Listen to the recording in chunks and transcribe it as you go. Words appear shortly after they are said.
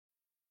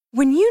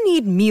When you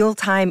need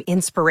mealtime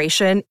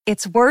inspiration,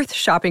 it's worth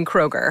shopping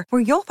Kroger,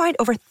 where you'll find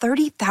over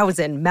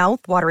 30,000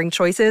 mouth-watering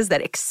choices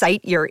that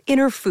excite your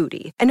inner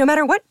foodie. And no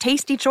matter what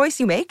tasty choice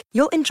you make,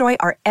 you'll enjoy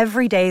our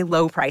everyday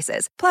low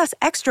prices, plus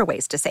extra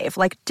ways to save,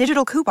 like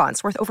digital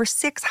coupons worth over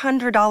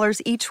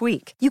 $600 each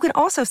week. You can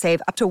also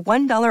save up to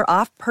 $1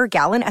 off per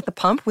gallon at the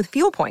pump with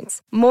fuel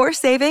points. More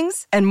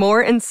savings and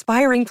more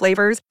inspiring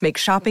flavors make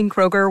shopping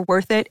Kroger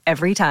worth it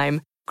every time.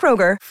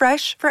 Kroger,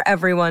 fresh for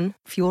everyone.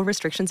 Fuel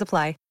restrictions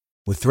apply.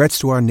 With threats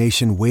to our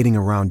nation waiting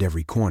around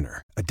every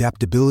corner,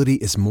 adaptability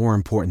is more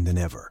important than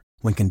ever.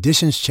 When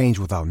conditions change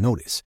without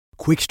notice,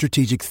 quick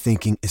strategic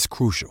thinking is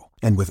crucial.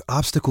 And with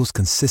obstacles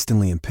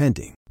consistently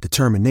impending,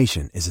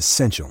 determination is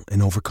essential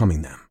in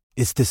overcoming them.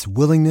 It's this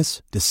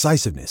willingness,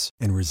 decisiveness,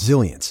 and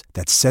resilience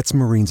that sets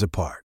Marines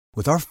apart.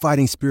 With our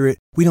fighting spirit,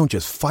 we don't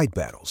just fight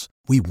battles,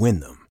 we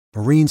win them.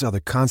 Marines are the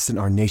constant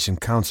our nation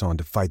counts on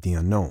to fight the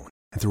unknown.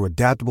 And through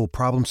adaptable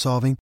problem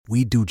solving,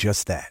 we do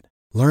just that.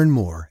 Learn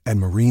more at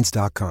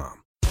marines.com.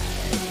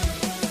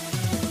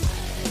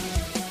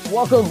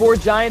 Welcome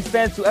aboard, Giants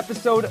fans, to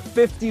episode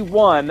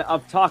 51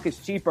 of Talk is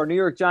Cheap, our New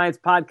York Giants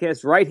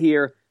podcast right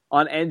here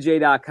on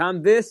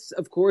NJ.com. This,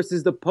 of course,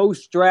 is the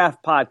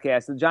post-draft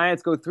podcast. The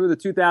Giants go through the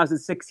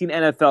 2016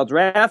 NFL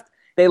Draft.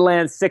 They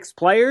land 6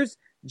 players.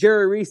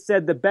 Jerry Reese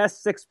said the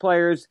best 6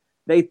 players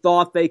they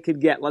thought they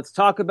could get. Let's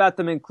talk about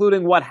them,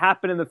 including what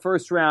happened in the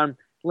first round,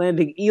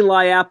 landing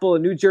Eli Apple, a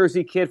New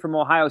Jersey kid from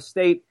Ohio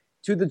State,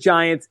 to the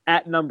Giants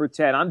at number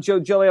 10. I'm Joe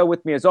Giglio.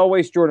 With me, as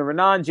always, Jordan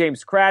Renan,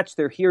 James Kratch.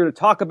 They're here to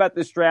talk about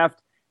this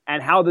draft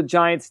and how the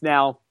Giants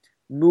now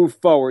move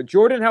forward.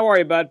 Jordan, how are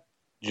you, bud?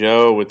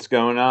 Joe, what's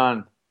going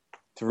on?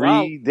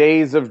 3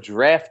 days of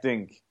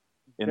drafting.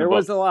 There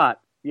was a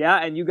lot. Yeah,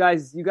 and you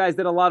guys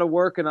did a lot of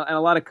work and a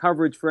lot of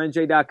coverage for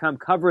NJ.com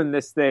covering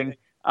this thing.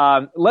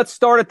 Let's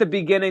start at the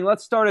beginning.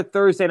 Let's start at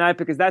Thursday night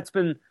because that's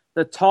been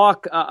the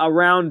talk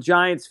around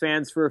Giants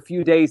fans for a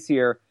few days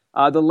here.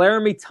 The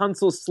Laremy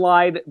Tunsil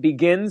slide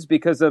begins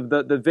because of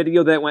the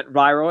video that went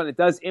viral, and it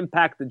does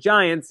impact the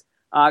Giants.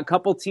 A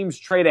couple teams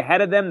trade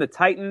ahead of them. The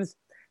Titans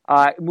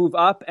move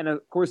up, and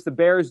of course the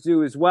Bears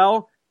do as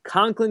well.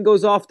 Conklin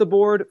goes off the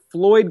board.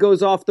 Floyd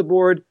goes off the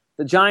board.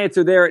 The Giants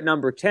are there at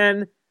number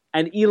 10,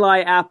 and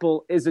Eli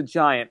Apple is a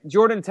Giant.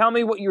 Jordan, tell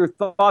me what your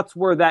thoughts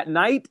were that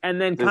night,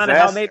 and then kind of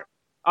how maybe.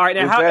 All right,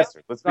 now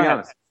disaster. Let's be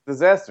honest.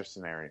 Disaster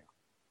scenario.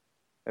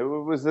 It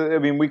was.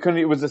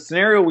 It was a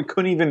scenario we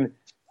couldn't even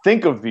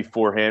think of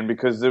beforehand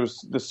because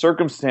the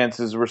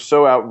circumstances were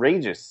so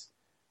outrageous.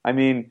 I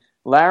mean,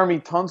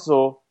 Laremy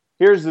Tunsil,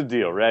 here's the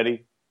deal,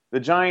 ready? The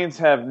Giants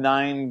have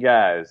 9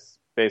 guys,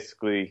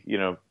 basically,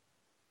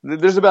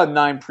 there's about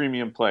 9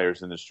 premium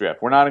players in this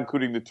draft. We're not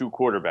including the 2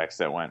 quarterbacks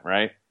that went,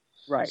 right?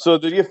 Right. So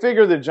you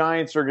figure the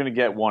Giants are going to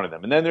get one of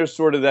them. And then there's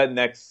sort of that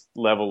next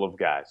level of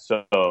guys.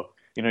 So,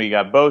 you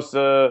got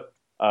Bosa,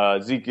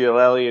 Ezekiel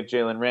Elliott,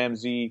 Jalen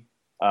Ramsey,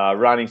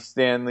 Ronnie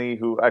Stanley,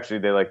 who actually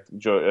they like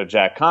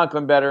Jack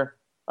Conklin better,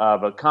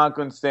 but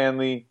Conklin,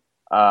 Stanley,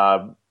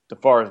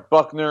 DeForest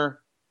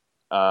Buckner,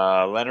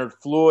 Leonard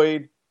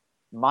Floyd,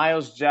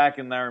 Miles Jack,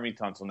 and Laremy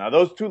Tunsil. Now,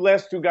 those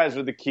last two guys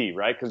are the key,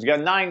 right? Because you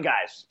got 9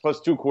 guys plus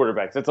 2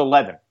 quarterbacks. That's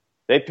 11.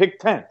 They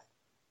picked 10th.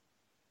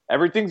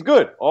 Everything's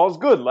good. All's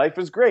good. Life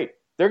is great.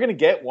 They're going to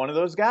get one of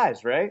those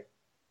guys, right?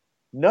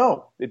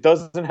 No, it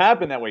doesn't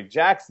happen that way.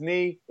 Jack's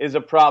knee is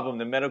a problem,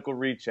 the medical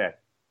recheck.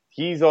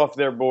 He's off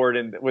their board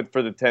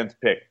for the 10th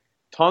pick.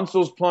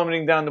 Tunsil's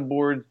plummeting down the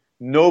board.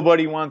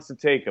 Nobody wants to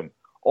take him.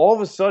 All of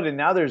a sudden,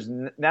 now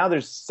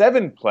there's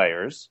 7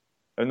 players,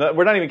 and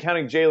we're not even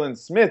counting Jalen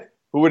Smith,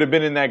 who would have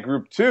been in that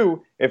group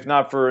too, if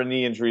not for a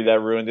knee injury that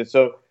ruined it.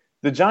 So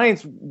the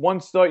Giants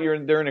once thought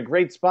they're in a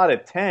great spot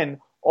at 10.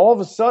 All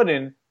of a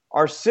sudden,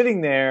 are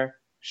sitting there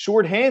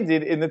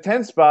shorthanded in the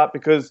 10th spot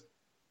because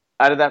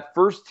out of that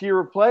first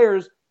tier of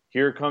players,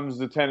 here comes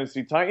the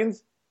Tennessee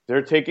Titans.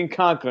 They're taking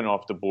Conklin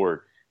off the board.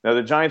 Now,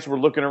 the Giants were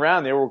looking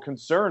around. They were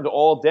concerned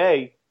all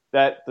day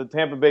that the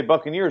Tampa Bay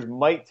Buccaneers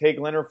might take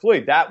Leonard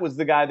Floyd. That was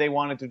the guy they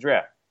wanted to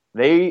draft.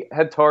 They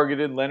had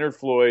targeted Leonard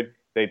Floyd.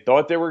 They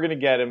thought they were going to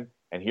get him,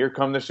 and here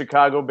come the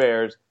Chicago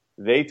Bears.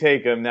 They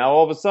take him. Now,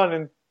 all of a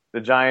sudden,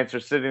 the Giants are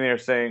sitting there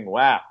saying,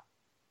 wow,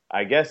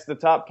 I guess the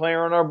top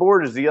player on our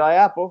board is Eli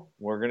Apple.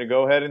 We're going to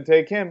go ahead and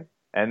take him.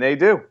 And they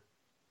do.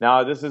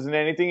 Now, this isn't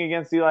anything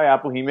against Eli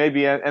Apple. He may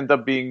end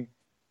up being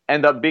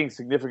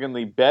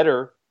significantly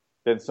better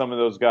than some of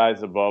those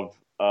guys above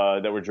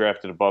that were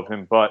drafted above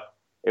him, but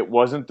it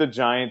wasn't the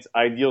Giants'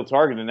 ideal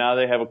target. And now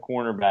they have a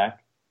cornerback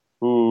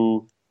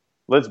who,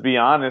 let's be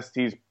honest,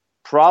 he's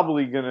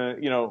probably going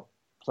to,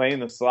 play in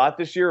the slot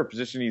this year, a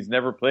position he's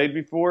never played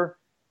before.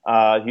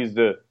 He's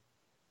the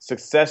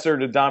successor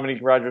to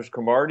Dominique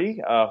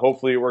Rodgers-Cromartie.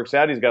 Hopefully it works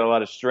out. He's got a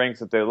lot of strengths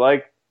that they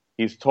like.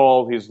 He's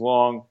tall, he's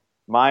long.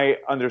 My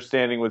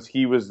understanding was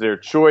he was their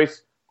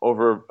choice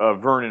over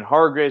Vernon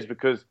Hargreaves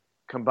because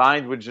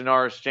combined with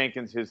Janoris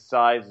Jenkins, his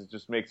size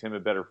just makes him a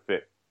better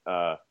fit.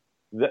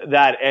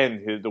 That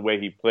and the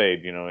way he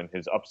played, and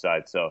his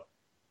upside. So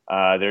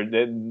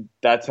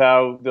that's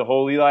how the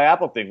whole Eli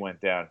Apple thing went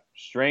down.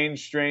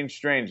 Strange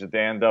that they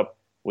end up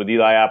with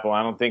Eli Apple.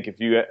 I don't think if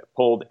you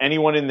polled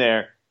anyone in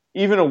there,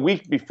 even a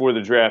week before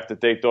the draft,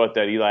 that they thought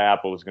that Eli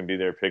Apple was going to be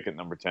their pick at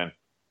number 10.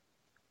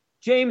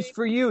 James,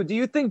 for you, do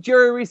you think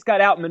Jerry Reese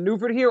got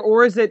outmaneuvered here,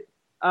 or is it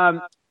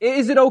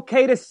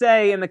okay to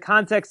say in the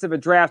context of a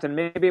draft, and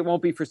maybe it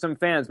won't be for some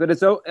fans, but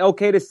it's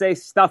okay to say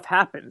stuff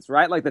happens,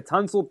 right? Like the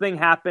Tunsil thing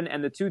happened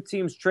and the two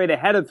teams trade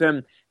ahead of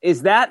him.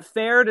 Is that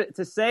fair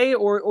to say,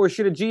 or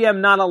should a GM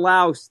not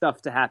allow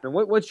stuff to happen?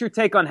 What's your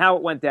take on how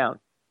it went down?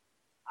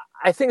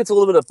 I think it's a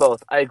little bit of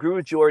both. I agree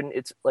with Jordan.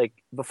 It's like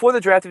before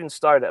the draft even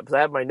started, because I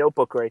have my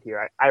notebook right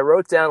here, I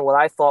wrote down what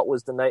I thought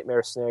was the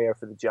nightmare scenario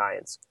for the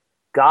Giants.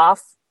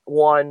 Goff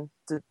 1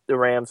 to the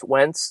Rams,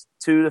 Wentz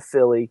 2 to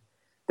Philly.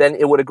 Then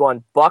it would have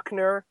gone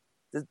Buckner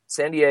to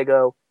San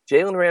Diego,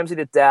 Jalen Ramsey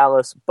to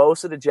Dallas,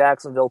 Bosa to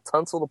Jacksonville,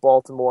 Tunsil to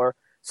Baltimore,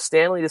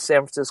 Stanley to San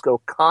Francisco,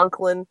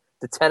 Conklin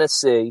to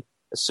Tennessee,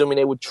 assuming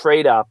they would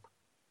trade up,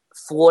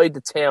 Floyd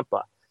to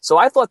Tampa. So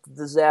I thought the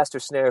disaster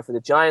scenario for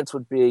the Giants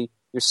would be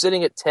you're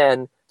sitting at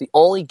 10. The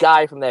only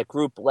guy from that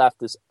group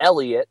left is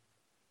Elliott,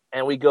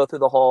 and we go through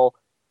the whole,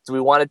 do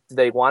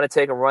they want to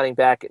take a running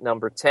back at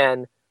number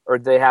 10, or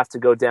do they have to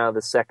go down to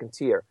the second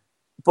tier?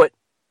 But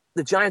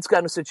the Giants got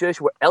in a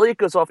situation where Elliott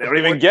goes off. They don't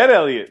even get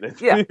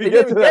Elliott. Yeah, they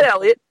didn't even get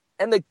Elliott,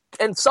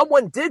 and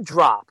someone did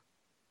drop.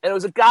 And it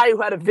was a guy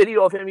who had a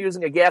video of him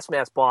using a gas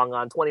mask bong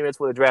on 20 minutes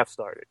before the draft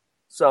started.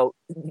 So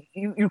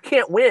you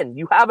can't win.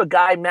 You have a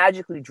guy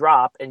magically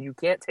drop, and you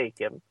can't take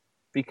him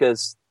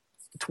because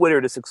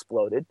Twitter just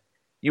exploded.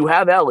 You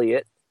have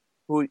Elliott,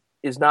 who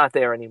is not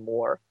there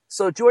anymore.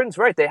 So Jordan's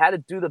right. They had to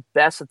do the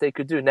best that they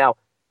could do. Now,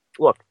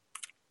 look,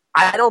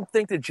 I don't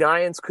think the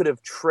Giants could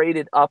have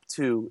traded up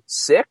to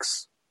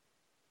 6.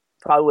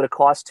 Probably would have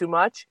cost too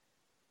much.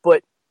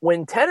 But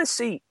when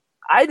Tennessee,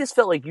 I just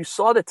felt like you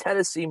saw the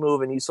Tennessee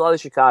move and you saw the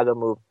Chicago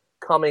move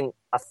coming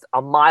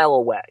a mile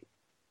away.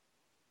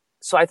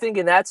 So I think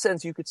in that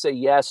sense, you could say,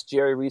 yes,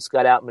 Jerry Reese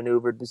got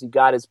outmaneuvered because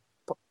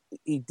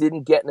he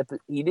didn't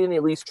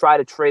at least try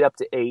to trade up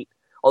to 8,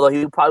 although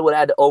he probably would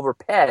have had to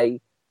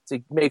overpay to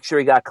make sure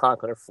he got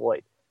Conklin or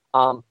Floyd.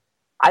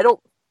 I don't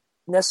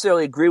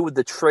necessarily agree with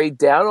the trade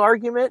down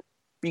argument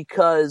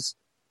because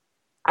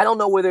I don't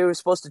know where they were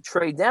supposed to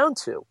trade down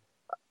to.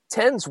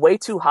 10's way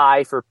too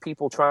high for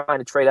people trying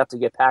to trade up to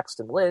get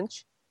Paxton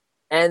Lynch.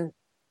 And,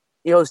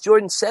 as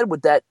Jordan said,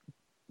 with that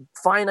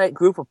finite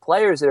group of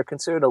players that are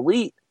considered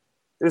elite,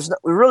 there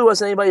really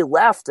wasn't anybody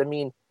left. I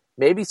mean,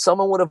 maybe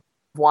someone would have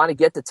wanted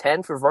to get to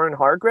 10 for Vernon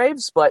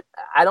Hargreaves, but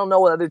I don't know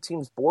what other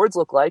teams' boards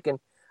look like, and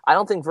I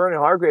don't think Vernon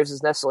Hargreaves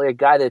is necessarily a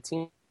guy that a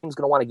team's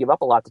going to want to give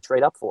up a lot to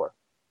trade up for.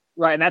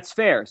 Right, and that's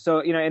fair. So,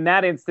 in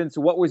that instance,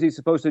 what was he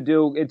supposed to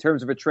do in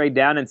terms of a trade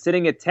down? And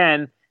sitting at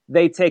 10,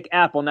 they take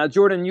Apple. Now,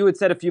 Jordan, you had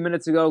said a few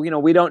minutes ago,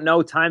 we don't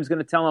know. Time's going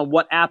to tell him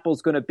what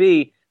Apple's going to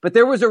be. But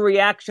there was a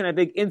reaction, I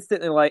think,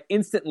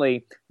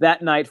 instantly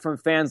that night from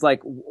fans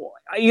like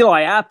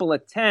Eli Apple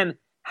at 10.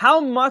 How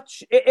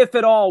much, if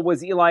at all,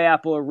 was Eli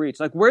Apple a reach?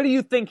 Like, where do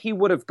you think he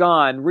would have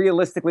gone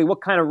realistically?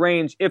 What kind of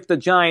range if the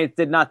Giants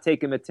did not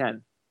take him at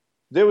 10?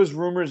 There was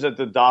rumors that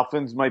the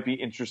Dolphins might be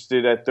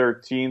interested at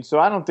 13, so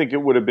I don't think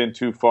it would have been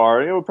too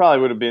far. It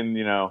probably would have been,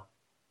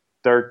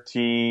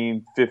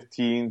 13,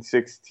 15,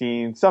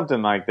 16,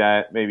 something like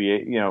that.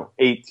 Maybe,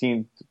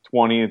 18 to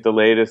 20 at the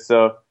latest.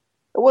 So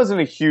it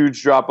wasn't a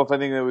huge drop-off. I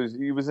think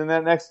he was in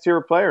that next tier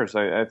of players.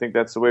 I think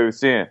that's the way we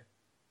see it.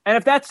 And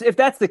if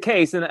that's the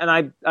case, and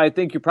I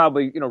think you're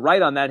probably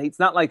right on that. It's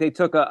not like they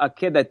took a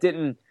kid that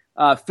didn't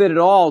fit at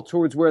all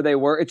towards where they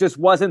were. It just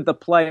wasn't the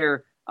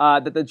player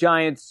that the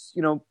Giants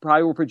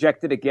probably were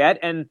projected to get.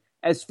 And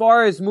as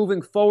far as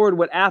moving forward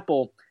with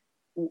Apple,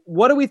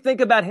 what do we think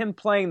about him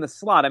playing the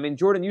slot? I mean,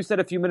 Jordan, you said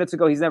a few minutes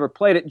ago he's never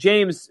played it.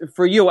 James,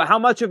 for you, how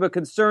much of a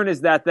concern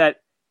is that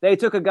they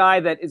took a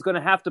guy that is going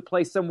to have to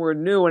play somewhere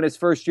new in his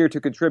first year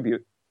to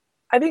contribute?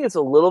 I think it's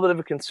a little bit of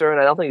a concern.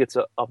 I don't think it's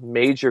a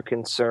major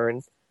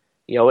concern.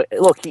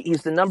 Look,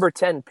 he's the number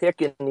 10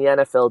 pick in the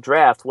NFL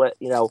draft.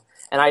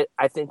 And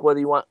I think whether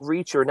you want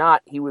reach or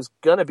not, he was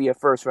going to be a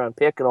first-round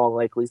pick in all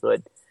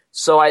likelihood.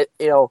 So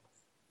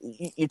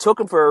you took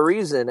him for a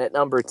reason at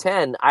number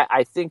 10.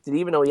 I think that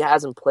even though he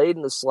hasn't played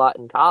in the slot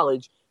in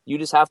college, you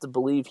just have to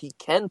believe he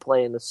can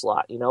play in the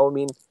slot.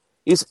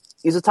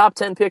 He's a top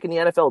 10 pick in the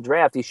NFL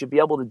draft. He should be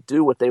able to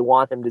do what they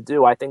want him to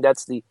do. I think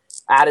that's the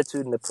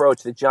attitude and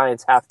approach the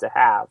Giants have to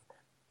have.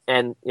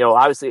 And,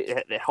 obviously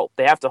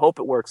they have to hope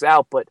it works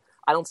out, but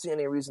I don't see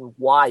any reason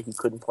why he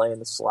couldn't play in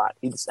the slot.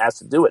 He just has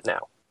to do it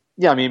now.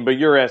 Yeah, but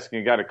you're asking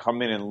a guy to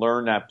come in and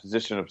learn that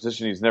position, a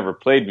position he's never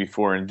played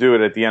before, and do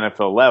it at the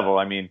NFL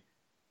level.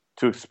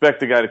 To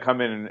expect a guy to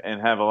come in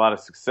and have a lot of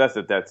success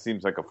at that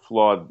seems like a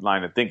flawed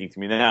line of thinking to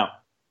me. Now,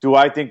 do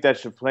I think that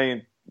should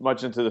play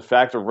much into the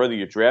factor of whether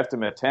you draft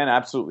him at 10?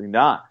 Absolutely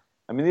not.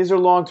 These are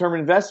long-term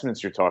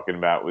investments you're talking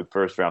about with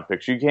first-round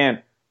picks. You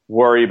can't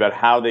worry about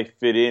how they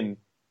fit in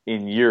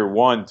year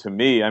one to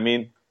me.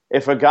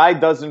 If a guy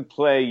doesn't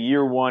play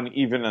year one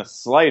even a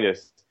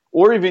slightest,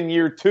 or even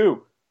year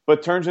two,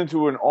 but turns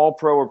into an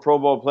all-pro or Pro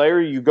Bowl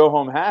player, you go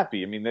home happy.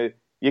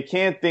 You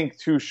can't think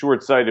too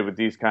short-sighted with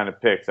these kind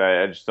of picks.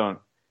 I just don't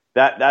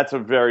That's a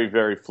very,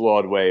 very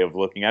flawed way of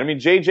looking at it. I mean,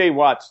 J.J.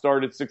 Watt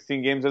started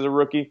 16 games as a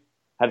rookie,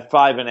 had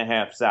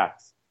 5.5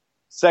 sacks.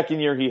 Second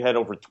year, he had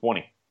over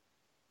 20.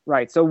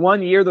 Right. So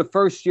 1 year, the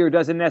first year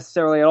doesn't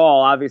necessarily at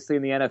all, obviously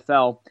in the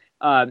NFL,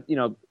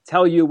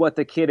 tell you what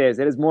the kid is.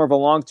 It is more of a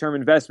long-term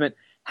investment.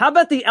 How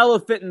about the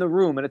elephant in the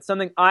room? And it's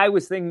something I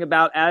was thinking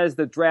about as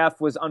the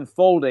draft was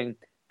unfolding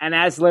and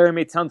as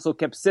Laremy Tunsil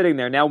kept sitting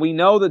there. Now, we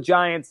know the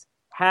Giants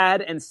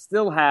had and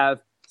still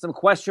have some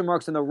question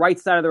marks on the right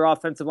side of their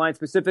offensive line,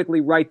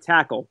 specifically right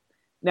tackle.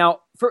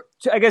 Now,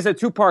 I guess a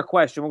two-part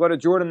question. We'll go to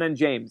Jordan then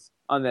James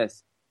on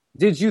this.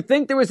 Did you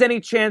think there was any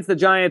chance the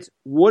Giants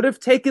would have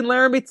taken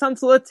Laremy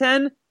Tunsil at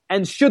 10?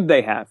 And should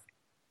they have?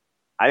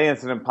 I think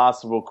it's an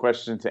impossible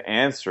question to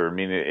answer. I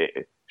mean,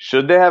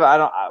 should they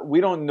have?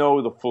 We don't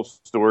know the full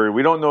story.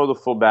 We don't know the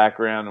full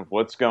background of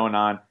what's going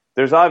on.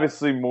 There's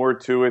obviously more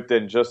to it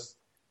than just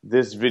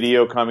this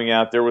video coming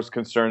out. There was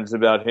concerns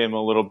about him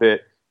a little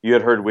bit. You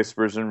had heard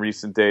whispers in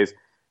recent days.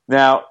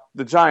 Now,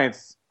 the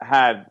Giants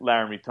had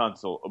Laremy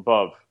Tunsil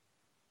above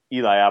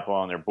Eli Apple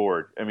on their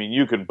board. I mean,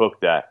 you can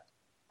book that.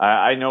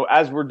 I know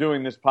as we're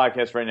doing this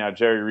podcast right now,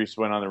 Jerry Reese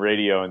went on the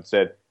radio and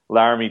said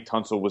Laremy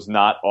Tunsil was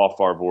not off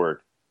our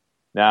board.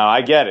 Now,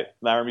 I get it.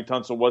 Laremy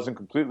Tunsil wasn't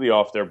completely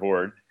off their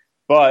board,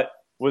 but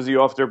was he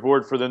off their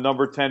board for the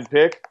number 10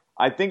 pick?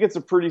 I think it's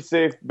a pretty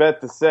safe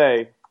bet to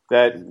say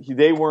that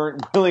they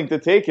weren't willing to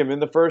take him in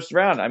the first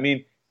round. I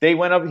mean, he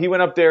went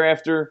up there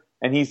after,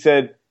 and he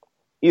said,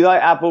 Eli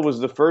Apple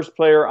was the first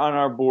player on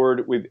our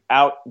board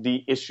without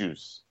the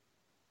issues.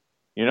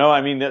 You know,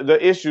 I mean, the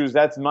issues,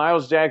 that's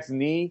Myles Jack's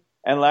knee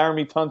and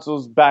Laremy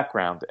Tunsil's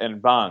background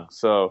and bong.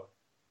 So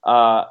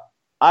I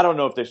don't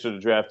know if they should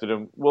have drafted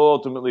him. We'll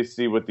ultimately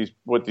see what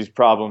these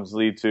problems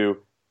lead to.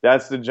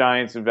 That's the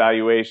Giants'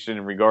 evaluation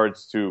in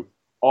regards to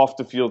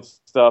off-the-field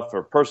stuff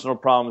or personal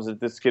problems that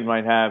this kid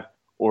might have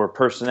or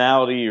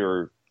personality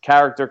or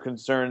character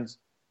concerns.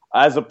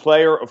 As a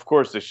player, of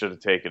course they should have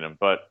taken him,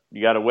 but you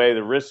got to weigh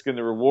the risk and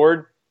the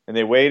reward, and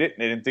they weighed it,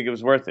 and they didn't think it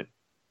was worth it.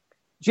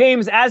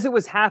 James, as it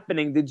was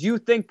happening, did you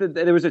think that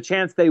there was a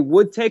chance they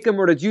would take him,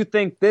 or did you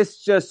think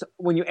this just,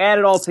 when you add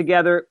it all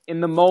together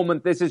in the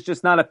moment, this is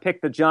just not a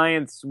pick the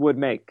Giants would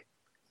make?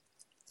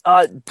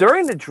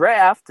 During the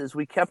draft, as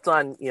we kept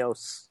on,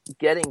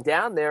 getting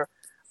down there,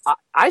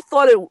 I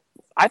thought it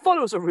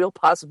was a real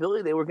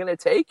possibility they were going to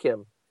take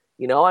him.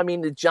 I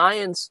mean, the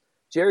Giants,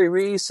 Jerry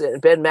Reese and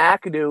Ben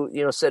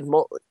McAdoo, said,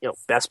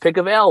 best pick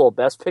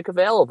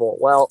available.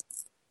 Well,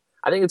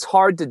 I think it's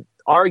hard to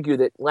argue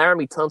that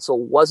Laremy Tunsil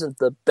wasn't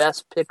the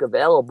best pick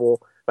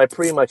available by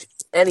pretty much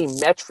any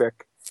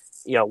metric,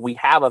 we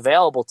have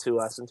available to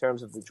us in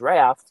terms of the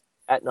draft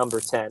at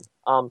number 10.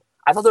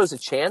 I thought there was a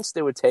chance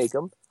they would take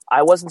him.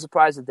 I wasn't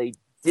surprised that they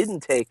didn't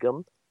take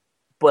him,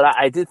 but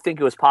I did think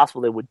it was possible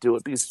they would do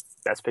it because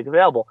best pick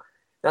available.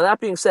 Now, that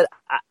being said,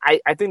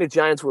 I think the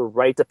Giants were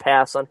right to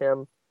pass on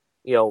him.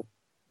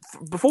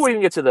 Before we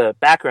even get to the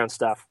background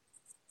stuff,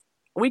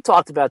 we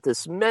talked about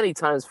this many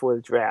times before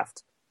the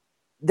draft.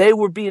 They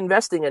would be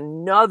investing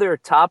another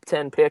top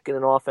 10 pick in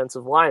an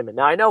offensive lineman.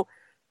 Now, I know,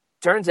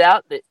 turns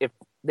out that if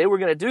they were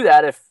going to do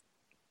that, if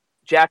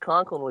Jack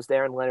Conklin was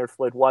there and Leonard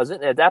Floyd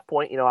wasn't, and at that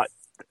point,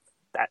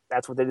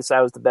 that's what they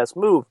decided was the best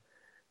move.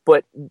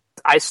 But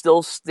I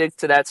still stick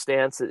to that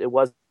stance that it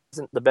wasn't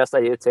the best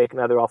idea to take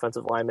another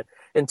offensive lineman.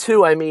 And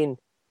two, I mean...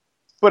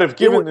 But if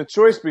given the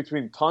choice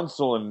between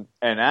Tunsil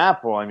and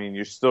Apple, I mean,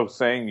 you're still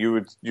saying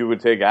you would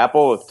take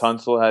Apple if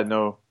Tunsil had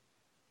no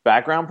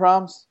background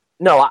problems?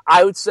 No,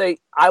 I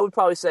would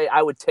probably say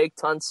I would take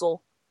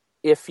Tunsil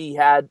if he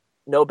had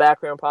no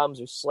background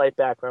problems or slight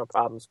background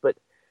problems. But,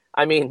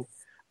 I mean,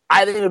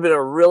 I think it would have been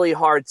a really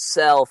hard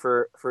sell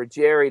for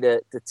Jerry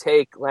to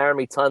take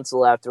Laremy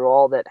Tunsil after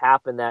all that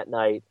happened that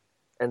night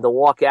and to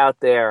walk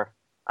out there.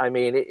 I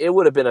mean, it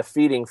would have been a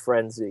feeding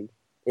frenzy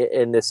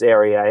in this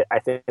area. I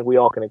think we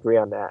all can agree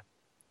on that.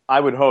 I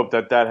would hope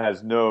that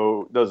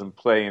doesn't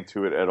play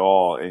into it at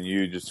all, and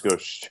you just go,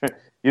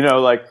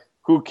 like,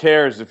 who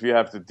cares if you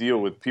have to deal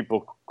with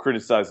people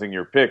criticizing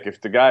your pick?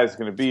 If the guy is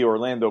going to be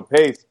Orlando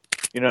Pace,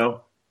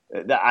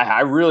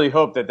 I really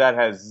hope that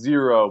has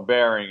zero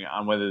bearing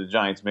on whether the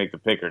Giants make the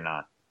pick or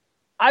not.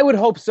 I would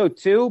hope so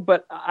too,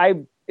 but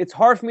it's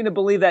hard for me to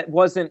believe that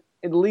wasn't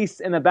at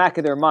least in the back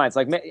of their minds.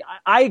 Like,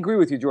 I agree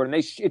with you, Jordan.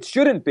 It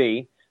shouldn't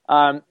be,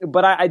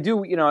 but I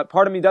do.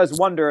 Part of me does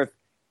wonder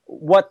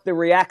what the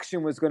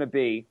reaction was going to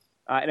be.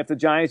 And if the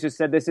Giants just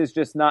said, this is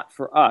just not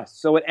for us.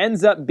 So it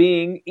ends up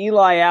being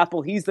Eli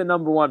Apple. He's the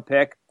number 1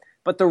 pick.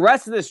 But the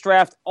rest of this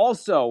draft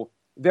also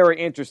very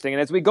interesting. And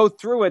as we go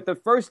through it, the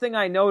first thing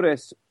I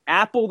notice,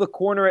 Apple, the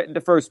corner at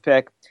the first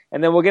pick,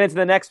 and then we'll get into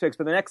the next picks.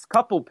 But the next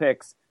couple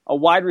picks, a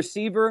wide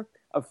receiver,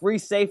 a free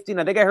safety.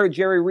 And I think I heard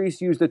Jerry Reese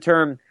use the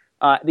term,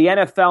 the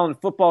NFL and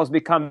football has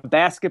become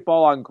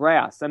basketball on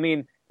grass. I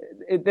mean,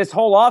 this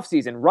whole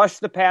offseason, rush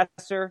the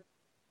passer,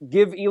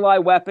 give Eli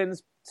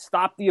weapons,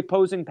 stop the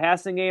opposing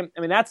passing game.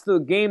 I mean, that's the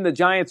game the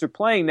Giants are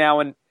playing now,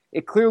 and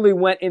it clearly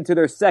went into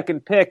their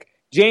second pick.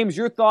 James,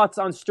 your thoughts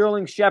on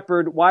Sterling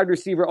Shepard, wide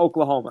receiver,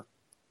 Oklahoma?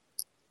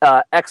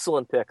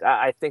 Excellent pick.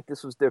 I think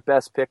this was their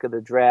best pick of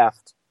the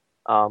draft.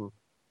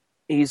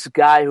 He's a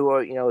guy who,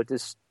 I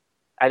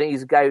think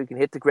he's a guy who can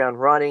hit the ground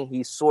running.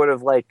 He's sort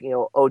of like,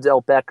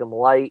 Odell Beckham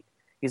light.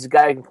 He's a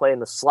guy who can play in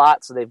the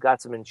slot, so they've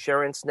got some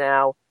insurance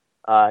now.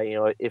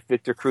 If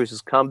Victor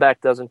Cruz's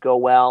comeback doesn't go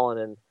well, and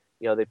then,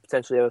 they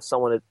potentially have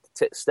someone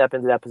to step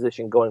into that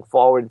position going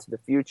forward into the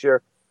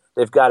future.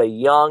 They've got a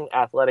young,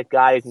 athletic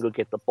guy who can go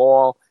get the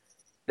ball.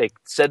 They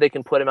said they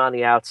can put him on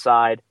the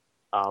outside.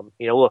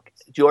 Look,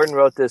 Jordan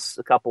wrote this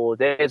a couple of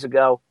days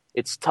ago.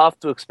 It's tough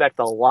to expect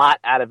a lot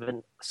out of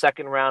a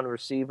second-round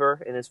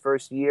receiver in his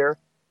first year,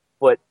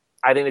 but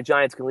I think the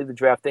Giants can leave the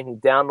draft thinking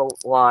down the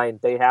line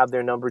they have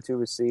their number 2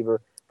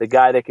 receiver, the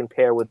guy they can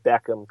pair with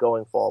Beckham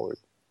going forward.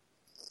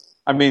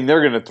 I mean,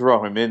 they're going to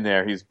throw him in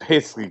there. He's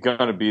basically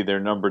going to be their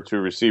number 2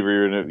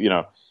 receiver.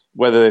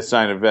 Whether they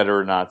sign a vet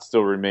or not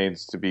still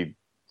remains to be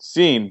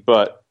seen,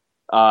 but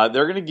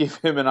they're going to give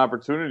him an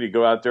opportunity to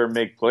go out there and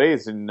make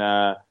plays, and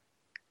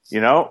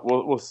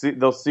we'll see.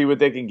 They'll see what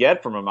they can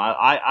get from him.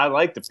 I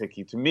like the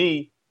pick. To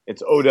me,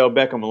 it's Odell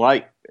Beckham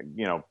light.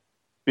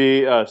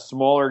 Be a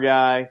smaller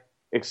guy,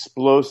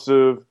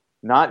 explosive,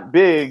 not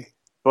big,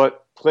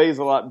 but plays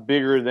a lot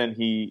bigger than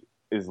he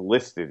is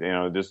listed.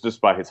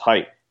 Just by his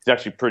height, he's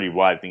actually pretty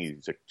wide. I think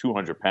he's like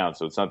 200 pounds.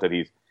 So it's not that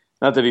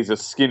he's a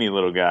skinny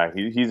little guy.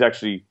 He's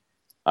actually,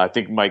 I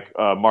think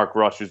Mark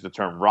Rush used the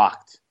term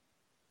rocked.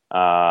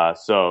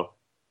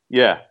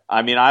 Yeah,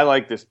 I mean, I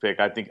like this pick.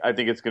 I think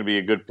it's going to be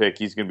a good pick.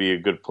 He's going to be a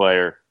good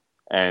player,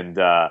 and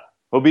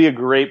he'll be a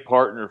great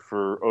partner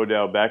for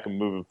Odell Beckham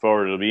moving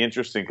forward. It'll be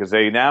interesting because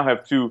they now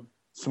have 2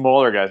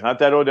 smaller guys. Not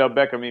that Odell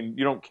Beckham, I mean,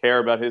 you don't care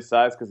about his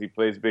size because he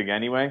plays big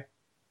anyway.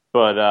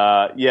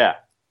 But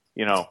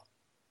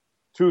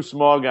 2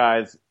 small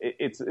guys.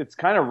 It's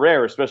kind of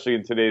rare, especially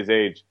in today's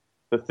age,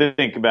 to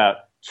think about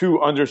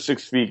 2 under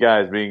 6 feet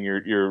guys being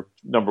your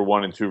number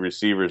 1 and 2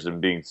 receivers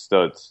and being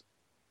studs.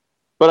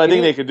 But I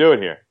think they could do it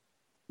here.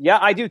 Yeah,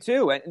 I do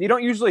too. And you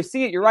don't usually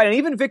see it. You're right. And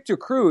even Victor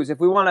Cruz, if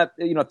we want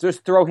to,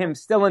 just throw him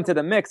still into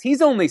the mix,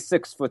 he's only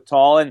 6 foot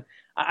tall. And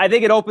I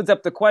think it opens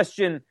up the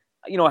question,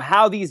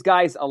 how these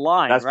guys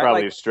align. That's right?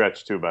 probably a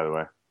stretch too, by the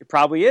way. It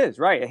probably is,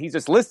 right? He's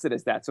just listed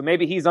as that. So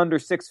maybe he's under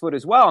 6 foot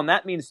as well. And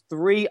that means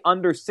 3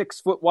 under 6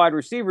 foot wide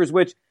receivers,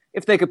 which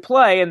if they could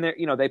play and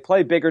they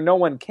play bigger, no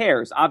one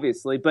cares,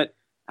 obviously. But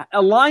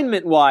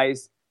alignment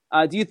wise,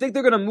 do you think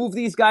they're going to move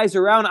these guys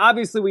around?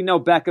 Obviously, we know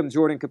Beckham,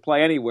 Jordan could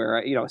play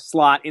anywhere,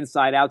 slot,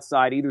 inside,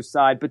 outside, either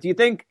side. But do you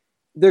think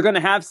they're going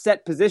to have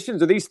set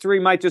positions, or these 3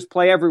 might just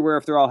play everywhere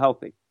if they're all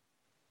healthy?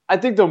 I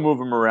think they'll move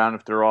him around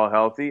if they're all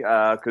healthy,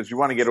 because you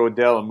want to get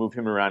Odell and move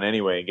him around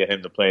anyway and get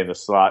him to play in the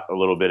slot a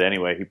little bit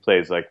anyway. He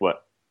plays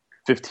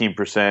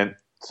 15%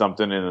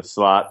 something in the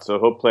slot, so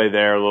he'll play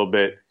there a little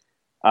bit.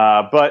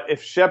 But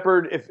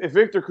if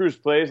Victor Cruz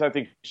plays, I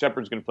think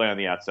Shepard's going to play on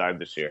the outside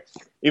this year.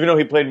 Even though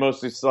he played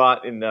mostly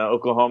slot in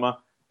Oklahoma,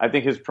 I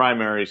think his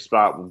primary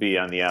spot will be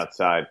on the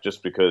outside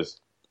just because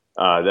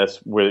that's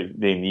where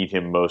they need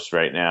him most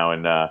right now.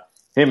 And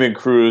him and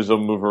Cruz will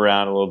move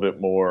around a little bit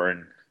more,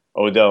 and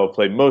Odell will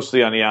play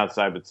mostly on the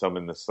outside but some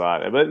in the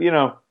slot. But,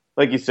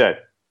 like you said,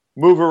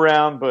 move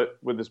around, but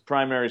with his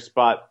primary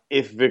spot,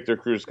 if Victor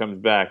Cruz comes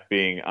back,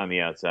 being on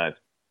the outside.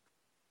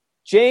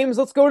 James,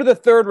 let's go to the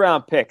 3rd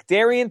round pick.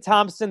 Darian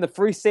Thompson, the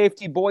free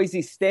safety,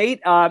 Boise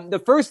State.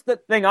 The first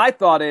thing I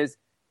thought is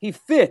he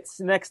fits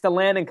next to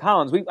Landon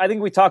Collins. I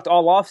think we talked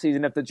all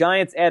offseason. If the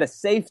Giants add a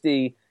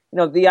safety,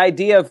 the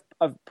idea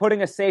of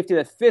putting a safety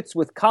that fits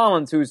with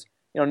Collins, who's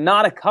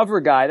not a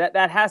cover guy,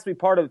 that has to be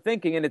part of the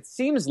thinking. And it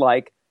seems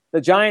like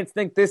the Giants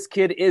think this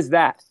kid is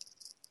that.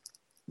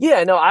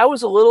 Yeah, no, I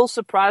was a little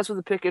surprised with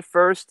the pick at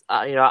first.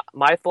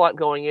 My thought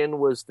going in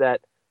was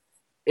that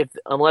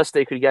unless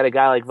they could get a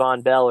guy like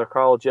Von Bell or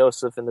Carl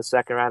Joseph in the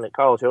 2nd round, and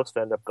Carl Joseph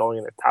ended up going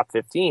in the top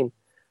 15,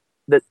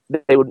 that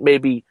they would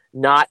maybe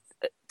not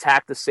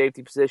attack the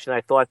safety position.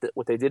 I thought that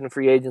what they did in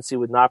free agency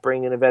with not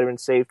bringing in a veteran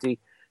safety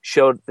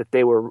showed that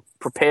they were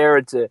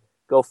prepared to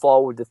go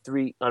forward with the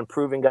 3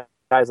 unproven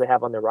guys they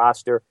have on their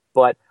roster.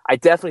 But I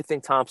definitely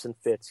think Thompson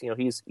fits.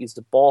 He's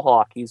the ball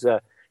hawk. He's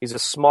a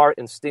smart,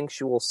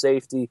 instinctual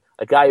safety,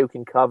 a guy who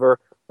can cover,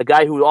 a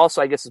guy who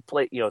also, I guess, has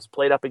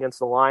played up against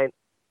the line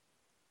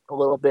a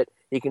little bit.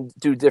 He can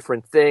do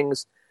different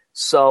things.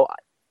 So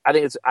I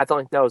think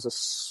that was a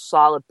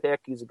solid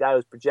pick. He's a guy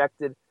who's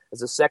projected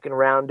as a 2nd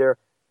rounder,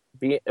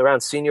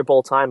 around Senior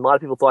Bowl time. A lot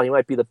of people thought he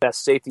might be the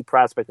best safety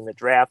prospect in the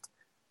draft,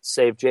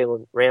 save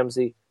Jalen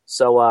Ramsey.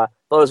 So I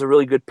thought it was a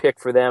really good pick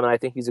for them, and I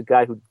think he's a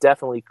guy who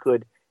definitely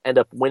could end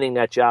up winning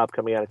that job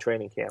coming out of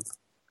training camp.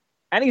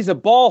 And he's a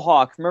ball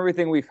hawk from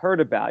everything we've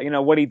heard about.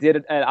 What he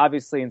did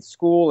obviously in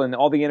school and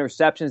all the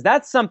interceptions.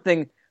 That's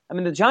something. I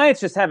mean, the Giants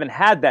just haven't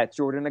had that,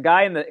 Jordan. A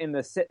guy in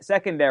the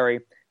secondary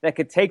that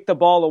could take the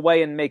ball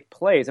away and make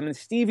plays. I mean,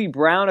 Stevie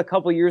Brown a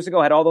couple of years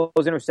ago had all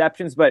those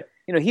interceptions, but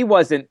he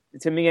wasn't,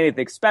 to me,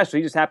 anything special.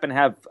 He just happened to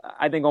have,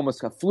 I think,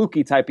 almost a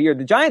fluky type of year.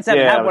 The Giants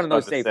haven't had one of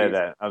those safeties.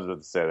 I was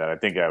about to say that. I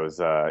think I was,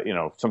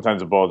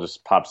 sometimes the ball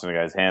just pops in a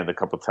guy's hand a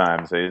couple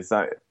times. It's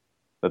not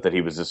that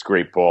he was this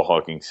great ball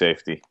hawking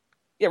safety.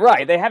 Yeah,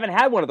 right. They haven't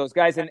had one of those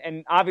guys,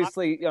 and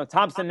obviously,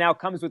 Thompson now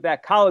comes with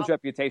that college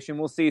reputation.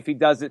 We'll see if he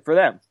does it for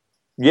them.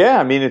 Yeah,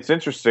 I mean, it's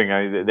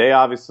interesting. They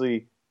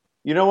obviously,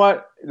 you know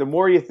what? The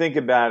more you think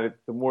about it,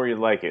 the more you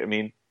like it. I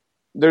mean,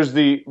 there's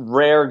the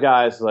rare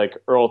guys like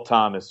Earl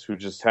Thomas who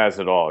just has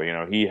it all.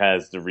 He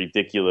has the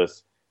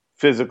ridiculous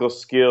physical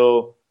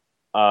skill,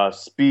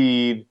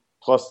 speed,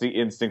 plus the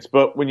instincts.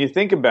 But when you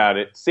think about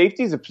it,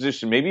 safety is a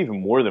position, maybe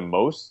even more than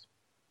most,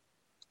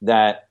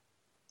 that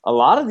a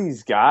lot of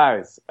these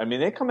guys, I mean,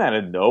 they come out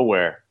of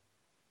nowhere.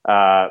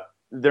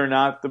 They're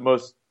not the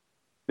most,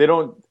 they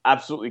don't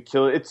absolutely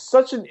kill it. It's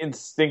such an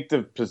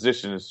instinctive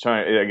position,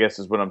 I guess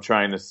is what I'm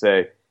trying to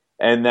say.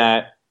 And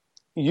that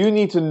you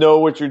need to know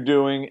what you're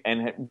doing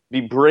and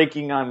be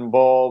breaking on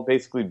ball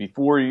basically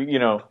before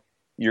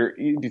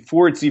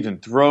before it's even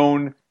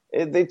thrown.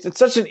 It's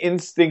such an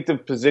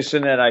instinctive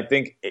position that I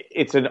think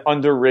it's an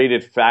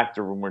underrated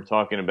factor when we're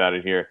talking about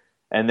it here.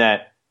 And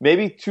that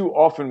maybe too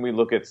often we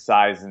look at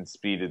size and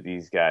speed of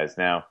these guys.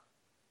 Now,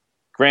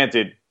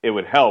 granted, it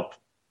would help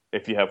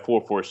if you have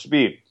 4.4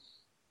 speed.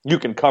 You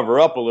can cover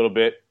up a little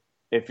bit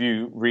if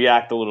you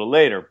react a little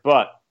later.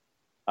 But,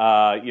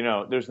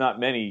 there's not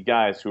many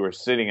guys who are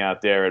sitting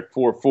out there at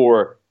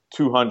 4.4,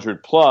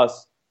 200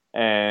 plus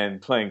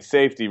and playing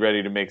safety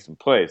ready to make some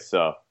plays.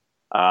 So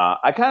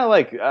I kind of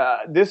like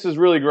this has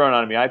really grown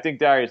on me. I think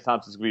Darius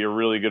Thompson's going to be a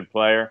really good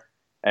player.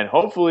 And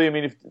hopefully, I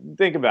mean,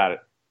 think about it.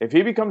 If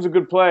he becomes a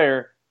good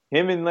player,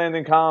 him and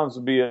Landon Collins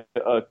will be a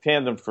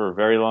tandem for a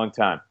very long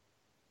time.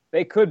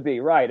 They could be,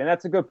 right. And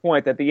that's a good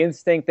point, that the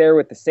instinct there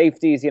with the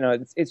safeties,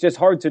 it's just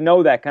hard to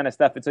know that kind of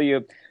stuff until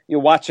you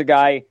watch a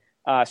guy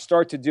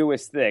start to do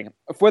his thing.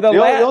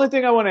 The only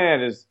thing I want to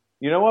add is,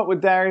 you know what,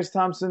 with Darius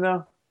Thompson,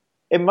 though?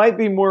 It might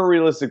be more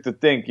realistic to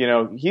think,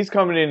 he's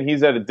coming in,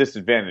 he's at a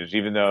disadvantage,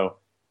 even though,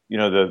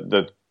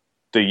 the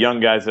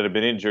young guys that have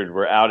been injured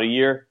were out a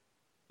year.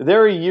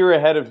 They're a year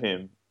ahead of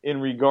him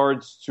in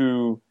regards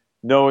to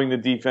knowing the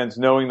defense,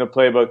 knowing the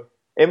playbook.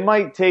 It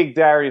might take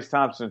Darius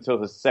Thompson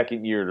until his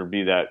second year to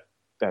be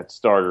that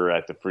starter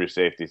at the free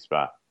safety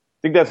spot. I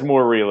think that's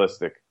more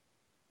realistic.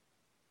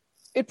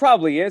 It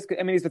probably is.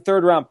 I mean, he's the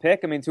third-round pick.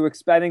 I mean,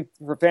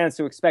 for fans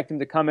to expect him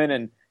to come in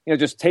and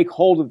just take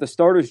hold of the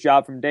starter's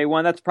job from day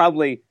one, that's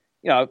probably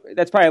a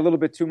little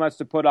bit too much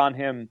to put on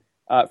him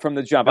from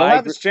the jump. He'll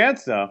have his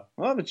chance, though.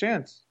 He'll have a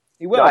chance.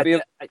 He will.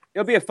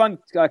 It'll be a fun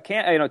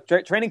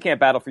training camp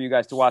battle for you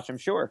guys to watch, I'm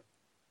sure.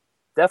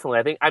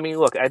 Definitely.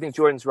 I think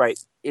Jordan's right.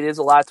 It is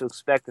a lot to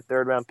expect a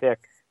third-round pick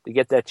to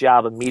get that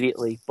job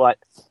immediately, but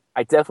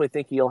I definitely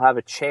think he'll have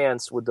a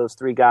chance with those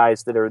three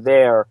guys that are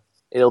there.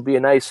 It'll be a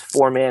nice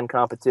four-man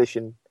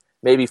competition,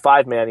 maybe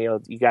five-man.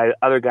 You got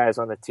other guys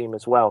on the team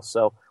as well,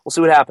 so we'll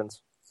see what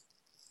happens.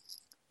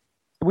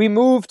 We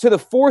move to the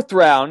fourth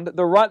round.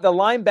 The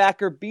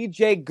linebacker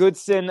B.J.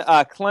 Goodson,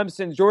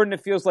 Clemson. Jordan,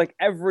 it feels like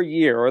every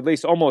year, or at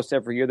least almost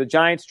every year, the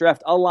Giants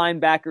draft a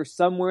linebacker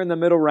somewhere in the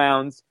middle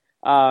rounds.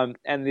 And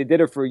they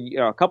did it for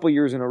a couple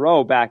years in a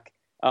row back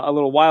a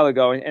little while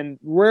ago. And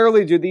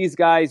rarely do these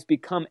guys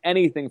become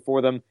anything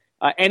for them.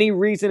 Any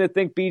reason to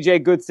think B.J.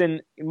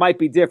 Goodson might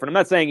be different? I'm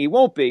not saying he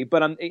won't be,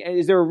 but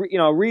is there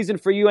a reason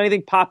for you?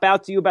 Anything pop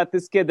out to you about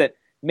this kid that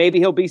maybe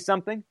he'll be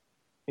something?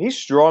 He's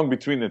strong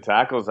between the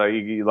tackles.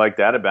 You like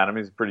that about him.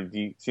 He's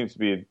seems to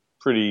be a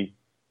pretty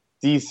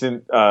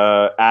decent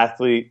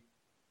athlete.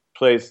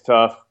 Plays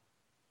tough.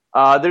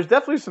 There's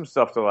definitely some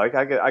stuff to like.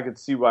 I could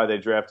see why they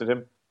drafted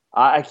him.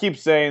 I keep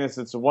saying this.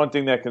 It's one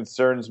thing that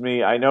concerns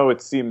me. I know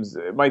it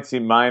might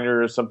seem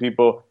minor to some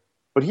people,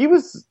 but he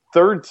was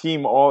third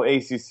team All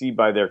ACC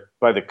by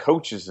the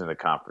coaches in the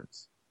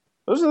conference.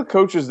 Those are the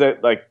coaches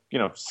that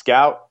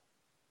scout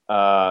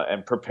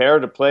and prepare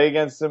to play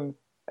against him,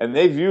 and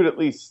they viewed at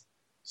least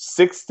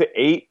 6 to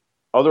 8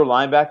 other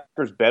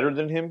linebackers better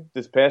than him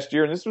this past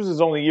year, and this was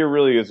his only year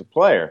really as a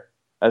player,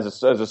 as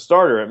a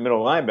starter at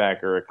middle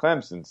linebacker at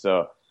Clemson.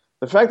 So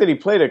the fact that he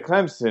played at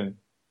Clemson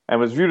and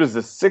was viewed as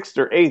the 6th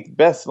or 8th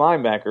best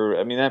linebacker,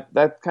 I mean,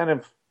 that kind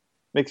of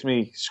makes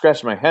me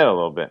scratch my head a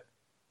little bit.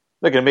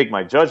 I'm not going to make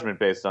my judgment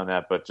based on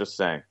that, but just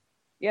saying.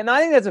 Yeah, no, I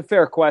think that's a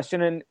fair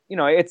question. And,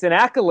 it's an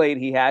accolade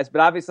he has,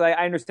 but obviously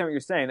I understand what you're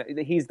saying.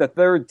 He's the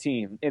third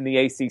team in the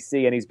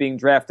ACC, and he's being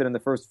drafted in the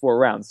first 4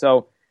 rounds.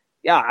 So,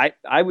 yeah,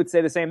 I would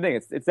say the same thing.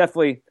 It's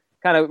definitely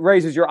kind of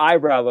raises your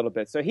eyebrow a little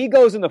bit. So he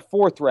goes in the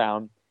 4th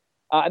round.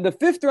 In the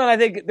 5th round, I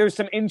think there's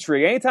some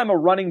intrigue. Anytime a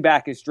running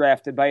back is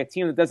drafted by a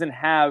team that doesn't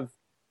have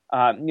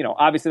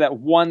obviously that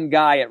one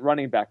guy at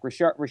running back.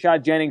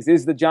 Rashad Jennings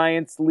is the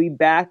Giants' lead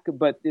back,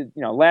 but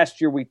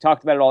last year we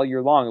talked about it all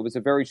year long. It was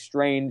a very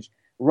strange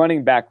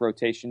running back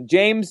rotation.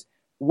 James,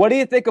 what do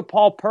you think of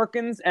Paul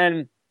Perkins,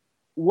 and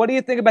what do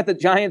you think about the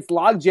Giants'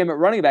 logjam at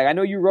running back? I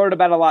know you wrote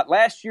about it a lot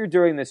last year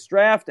during this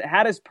draft.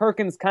 How does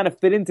Perkins kind of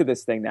fit into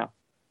this thing now?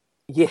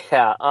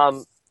 Yeah,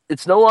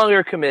 it's no longer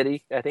a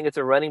committee. I think it's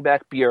a running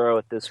back bureau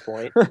at this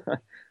point.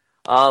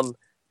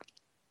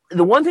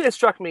 The one thing that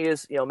struck me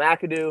is,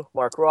 McAdoo,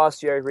 Mark Ross,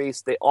 Jerry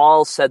Reese, they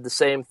all said the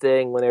same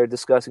thing when they were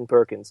discussing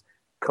Perkins.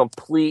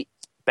 Complete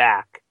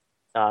back.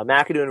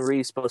 McAdoo and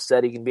Reese both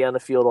said he can be on the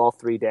field all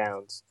 3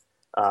 downs.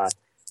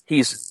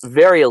 He's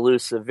very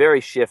elusive,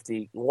 very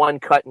shifty, one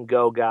cut and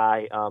go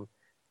guy.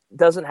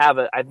 Doesn't have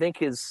I think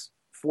his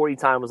 40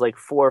 time was like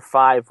 4 or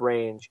 5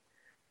 range,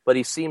 but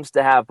he seems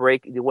to have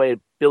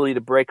ability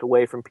to break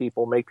away from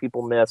people, make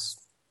people miss.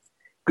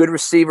 Good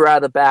receiver out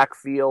of the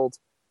backfield,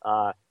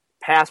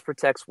 pass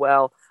protects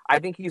well. I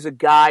think he's a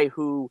guy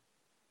who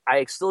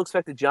I still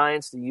expect the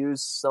Giants to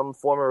use some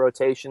form of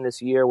rotation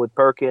this year with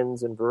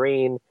Perkins and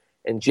Vereen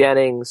and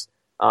Jennings.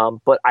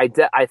 But I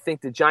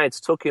think the Giants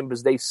took him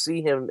because they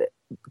see him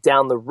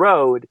down the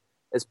road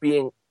as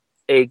being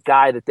a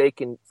guy that they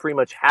can pretty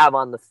much have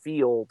on the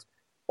field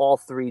all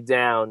 3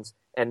 downs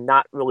and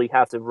not really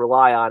have to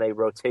rely on a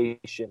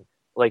rotation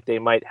like they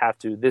might have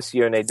to this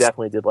year, and they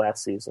definitely did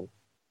last season.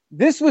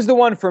 This was the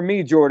one for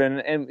me, Jordan,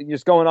 and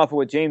just going off of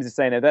what James is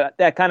saying,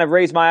 that kind of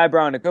raised my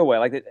eyebrow in a good way.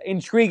 Like the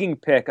intriguing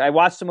pick. I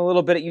watched him a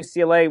little bit at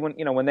UCLA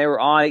when they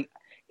were on.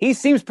 He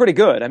seems pretty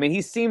good. I mean,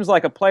 he seems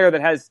like a player that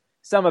has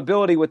some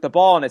ability with the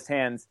ball in his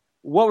hands.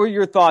 What were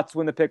your thoughts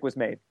when the pick was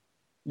made?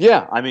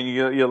 Yeah, I mean,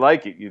 you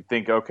like it. You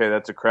think, okay,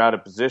 that's a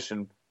crowded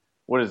position.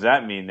 What does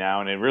that mean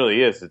now? And it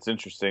really is. It's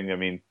interesting. I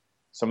mean,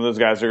 some of those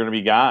guys are going to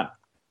be gone.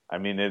 I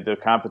mean, the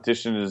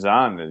competition is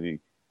on.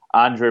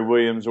 Andre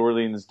Williams,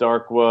 Orleans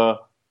Darkwa,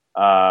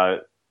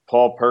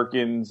 Paul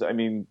Perkins. I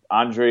mean,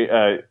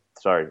 Rashad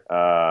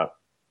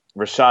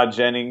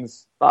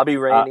Jennings, Bobby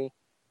Rainey.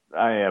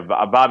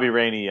 Bobby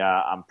Rainey.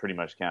 I'm pretty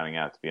much counting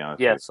out, to be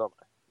honest. Yeah, so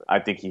I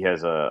think he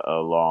has his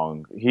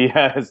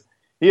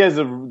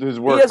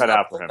work cut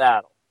out for him.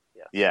 Battle.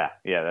 Yes.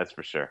 Yeah, that's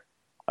for sure.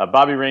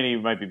 Bobby Rainey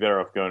might be better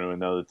off going to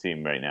another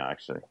team right now,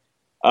 actually.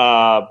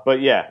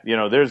 But yeah,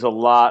 there's a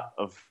lot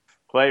of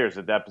players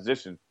at that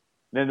position.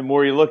 Then the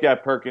more you look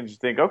at Perkins, you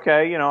think,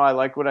 okay, I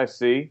like what I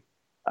see.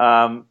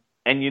 And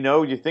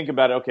you think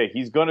about it, okay,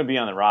 he's going to be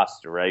on the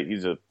roster, right?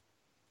 He's a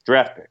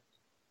draft pick.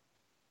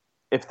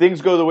 If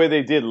things go the way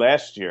they did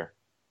last year,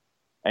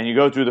 and you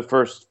go through the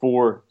first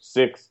 4,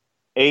 6,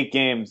 8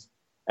 games,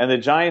 and the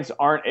Giants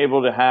aren't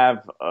able to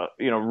have,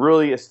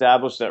 really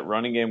establish that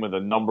running game with a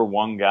number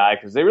 1 guy,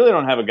 because they really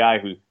don't have a guy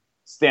who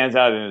stands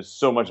out and is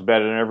so much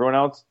better than everyone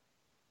else.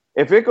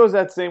 If it goes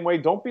that same way,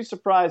 don't be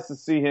surprised to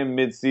see him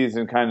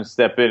midseason kind of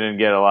step in and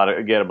get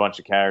a bunch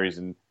of carries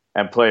and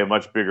play a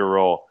much bigger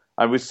role.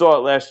 We saw it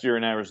last year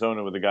in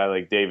Arizona with a guy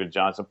like David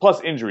Johnson. Plus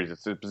injuries,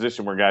 it's a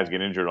position where guys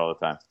get injured all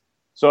the time.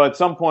 So at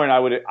some point, I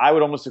would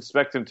almost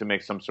expect him to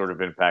make some sort of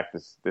impact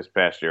this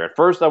past year. At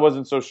first, I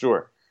wasn't so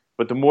sure.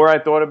 But the more I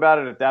thought about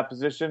it at that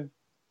position,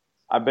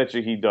 I bet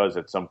you he does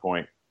at some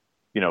point,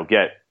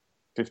 get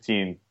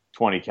 15,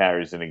 20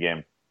 carries in a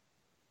game.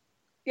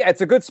 Yeah,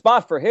 it's a good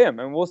spot for him,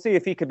 and we'll see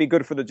if he could be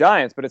good for the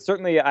Giants. But it's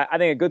certainly, I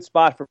think, a good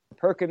spot for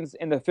Perkins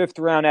in the 5th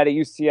round out of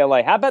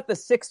UCLA. How about the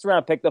 6th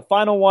round pick, the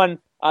final one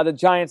the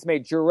Giants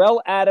made?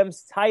 Jarrell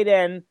Adams, tight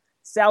end,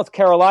 South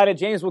Carolina.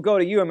 James, we'll go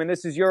to you. I mean,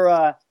 this is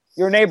your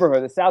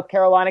neighborhood, the South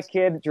Carolina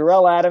kid,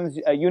 Jarrell Adams.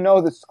 You know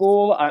the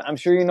school. I'm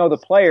sure you know the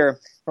player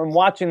from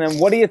watching them.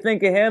 What do you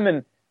think of him?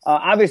 And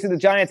obviously the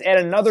Giants add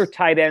another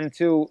tight end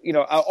to,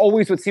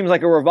 always what seems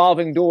like a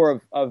revolving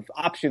door of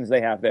options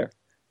they have there.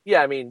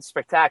 Yeah, I mean,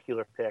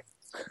 spectacular pick.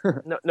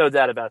 No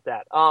doubt about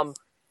that. I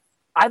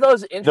thought it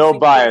was interesting. No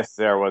bias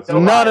there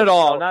whatsoever. None at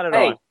all. Not at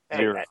all.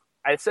 Hey,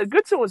 I said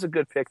Goodson was a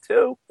good pick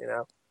too,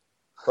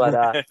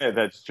 But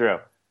that's true.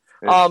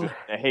 The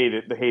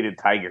hated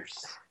Tigers.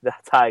 The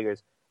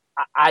Tigers.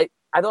 I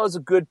thought it was a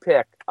good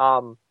pick.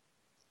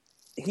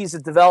 He's a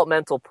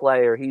developmental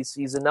player.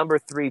 He's a number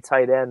 3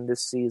 tight end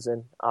this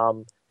season.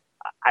 I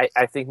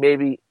think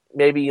maybe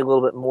a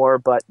little bit more,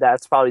 but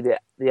that's probably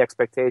the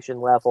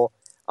expectation level.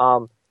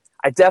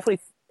 I definitely,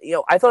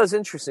 I thought it was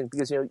interesting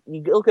because, you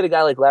look at a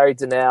guy like Larry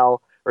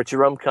Donnell or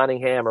Jerome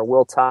Cunningham or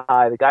Will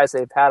Tye, the guys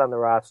they've had on the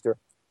roster.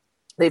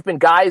 They've been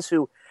guys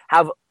who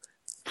have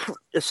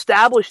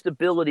established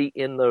ability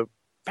in the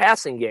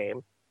passing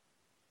game,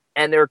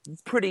 and they're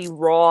pretty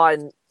raw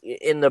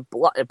in the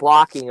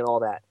blocking and all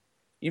that.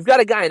 You've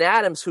got a guy in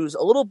Adams who's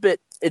a little bit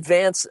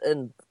advanced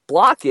in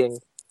blocking,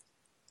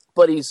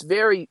 but he's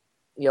very,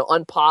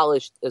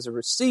 unpolished as a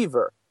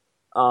receiver.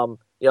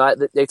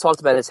 They talked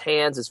about his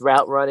hands, his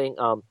route running.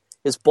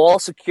 His ball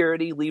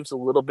security leaves a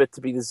little bit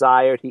to be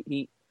desired.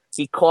 He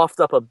coughed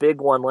up a big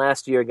one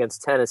last year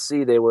against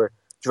Tennessee. They were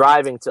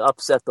driving to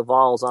upset the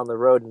Vols on the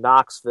road in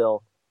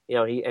Knoxville.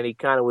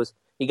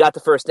 He got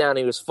the first down.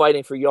 He was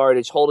fighting for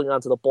yardage, holding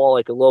onto the ball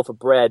like a loaf of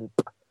bread, and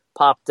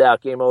popped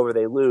out. Game over.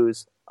 They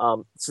lose.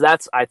 So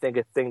that's, I think,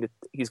 a thing that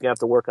he's going to have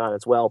to work on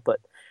as well. But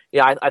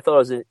yeah, I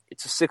thought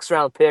it's a 6th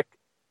round pick.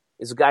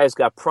 He's a guy who's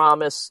got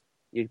promise.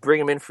 You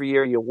bring him in for a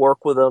year, you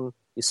work with him,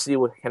 you see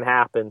what can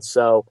happen.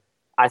 So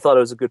I thought it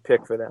was a good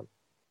pick for them.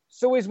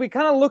 So as we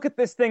kind of look at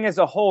this thing as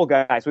a whole,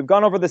 guys, we've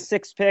gone over the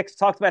 6 picks,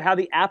 talked about how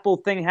the Apple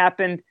thing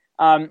happened.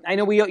 I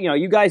know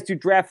you guys do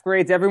draft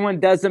grades.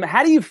 Everyone does them.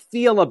 How do you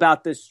feel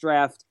about this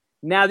draft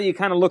now that you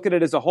kind of look at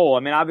it as a whole?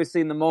 I mean,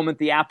 obviously in the moment,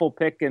 the Apple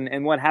pick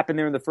and what happened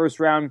there in the 1st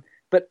round.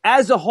 But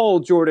as a whole,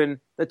 Jordan,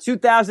 the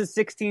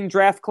 2016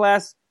 draft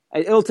class,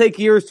 it'll take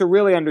years to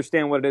really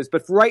understand what it is.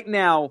 But right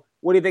now,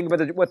 what do you think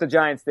about what the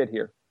Giants did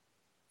here?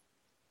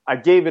 I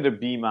gave it a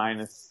B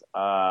minus.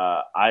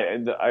 I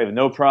have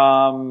no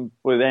problem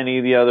with any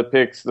of the other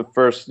picks. The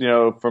first,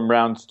 from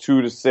rounds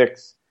 2 to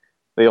 6,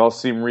 they all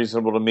seem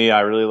reasonable to me.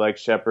 I really like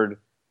Shepard.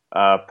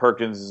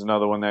 Perkins is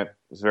another one that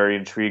is very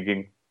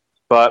intriguing.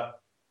 But,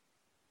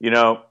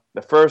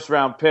 the first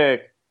round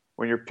pick,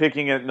 when you're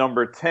picking at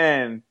number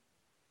 10,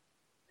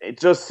 it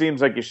just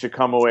seems like you should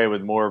come away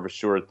with more of a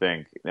sure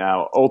thing.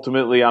 Now,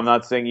 ultimately, I'm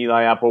not saying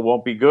Eli Apple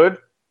won't be good.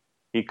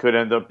 He could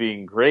end up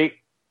being great.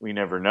 We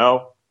never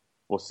know.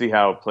 We'll see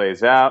how it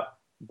plays out.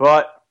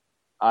 But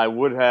I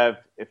would have,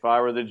 if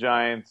I were the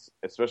Giants,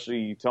 especially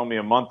you told me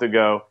a month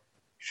ago,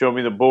 showed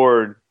me the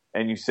board,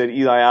 and you said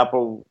Eli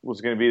Apple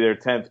was going to be their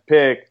 10th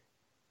pick,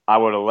 I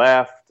would have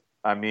laughed.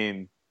 I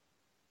mean,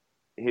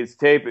 his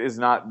tape is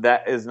not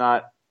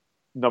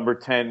number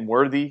 10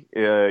 worthy.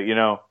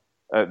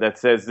 That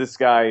says this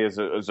guy is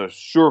a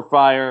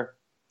surefire,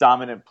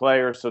 dominant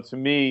player. So to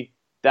me,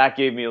 that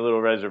gave me a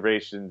little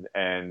reservation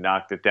and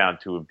knocked it down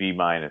to a B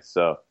minus.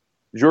 So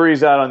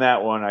jury's out on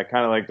that one. I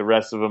kind of like the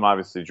rest of them.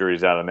 Obviously,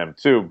 jury's out on them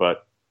too,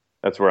 but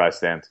that's where I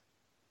stand.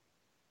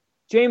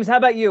 James, how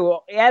about you?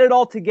 Add it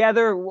all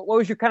together. What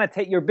was your kind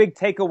of your big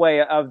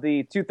takeaway of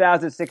the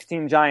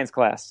 2016 Giants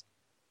class?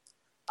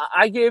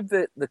 I gave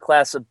the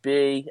class a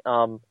B.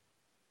 I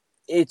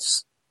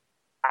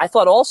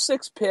thought all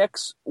 6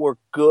 picks were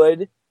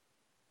good.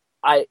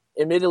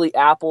 Admittedly,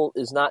 Apple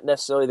is not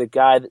necessarily the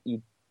guy that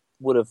you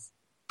would have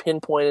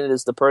pinpointed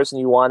as the person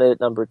you wanted at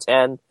number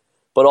 10.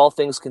 But all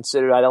things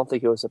considered, I don't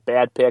think it was a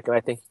bad pick, and I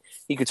think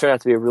he could turn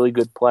out to be a really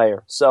good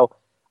player. So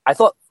I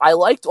thought I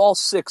liked all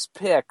 6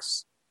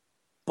 picks,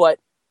 but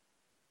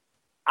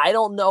I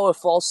don't know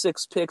if all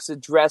 6 picks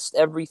addressed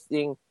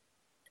everything.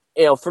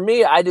 For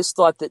me, I just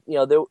thought that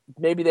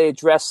maybe they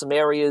addressed some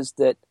areas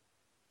that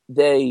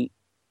they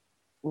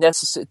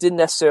didn't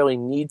necessarily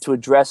need to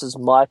address as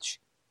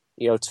much.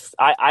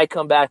 I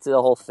come back to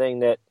the whole thing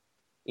that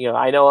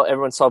I know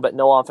everyone's talking about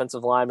no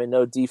offensive lineman,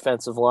 no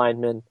defensive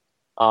lineman.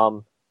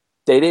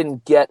 They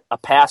didn't get a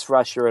pass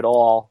rusher at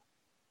all,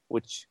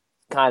 which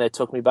kind of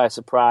took me by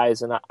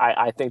surprise, and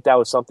I think that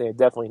was something they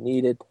definitely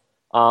needed.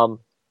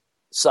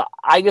 So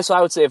I guess I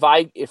would say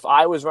if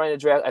I was running a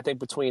draft, I think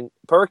between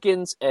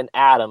Perkins and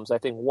Adams, I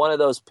think one of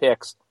those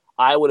picks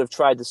I would have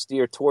tried to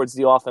steer towards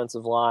the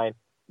offensive line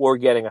or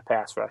getting a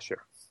pass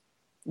rusher.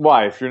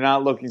 Why? If you're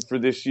not looking for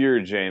this year,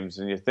 James,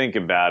 and you think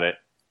about it,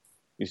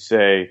 you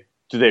say,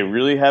 do they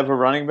really have a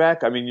running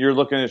back? I mean, you're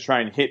looking to try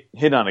and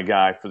hit on a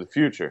guy for the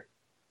future.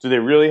 Do they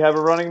really have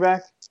a running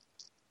back?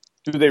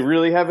 Do they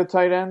really have a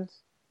tight end?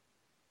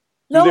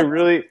 No.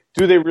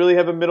 Do they really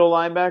have a middle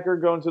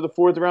linebacker going to the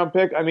 4th round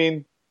pick? I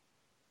mean,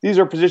 these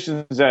are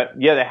positions that,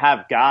 they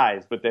have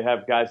guys, but they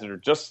have guys that are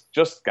just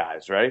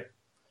guys, right?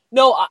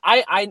 No,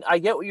 I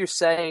get what you're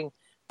saying,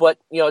 but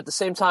at the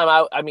same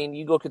time, I mean,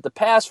 you look at the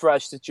pass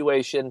rush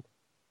situation.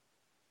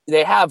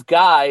 They have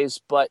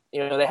guys, but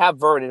they have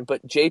Vernon,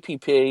 but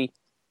JPP,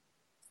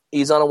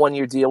 he's on a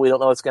 1-year deal. We don't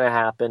know what's going to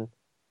happen.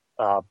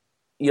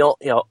 You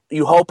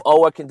hope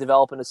Owa can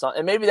develop into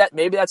something, and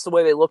maybe that's the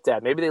way they looked at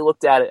it. Maybe they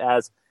looked at it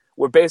as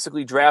we're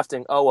basically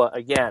drafting Owa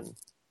again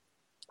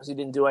because he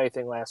didn't do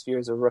anything last year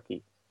as a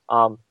rookie.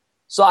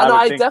 So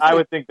I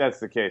would think that's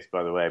the case,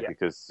 by the way,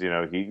 because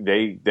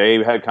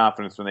they had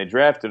confidence when they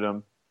drafted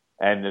him,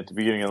 and at the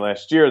beginning of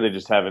last year they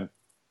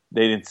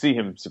didn't see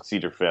him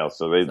succeed or fail,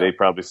 so they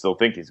probably still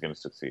think he's going to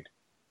succeed.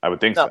 I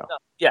would think so.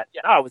 Yeah,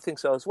 I would think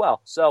so as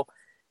well. So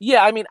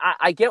yeah, I mean,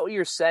 I get what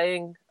you're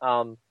saying.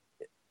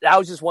 That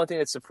was just one thing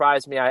that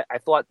surprised me. I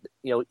thought,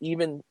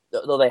 even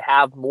though they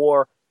have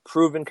more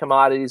proven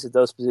commodities at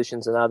those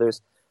positions than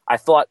others, I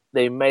thought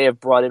they may have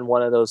brought in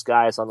one of those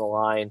guys on the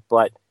line.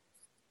 But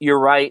you're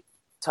right,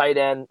 tight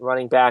end,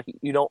 running back,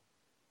 you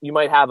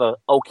might have a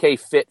okay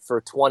fit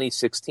for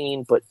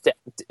 2016, but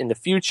in the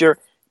future,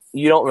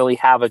 you don't really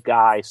have a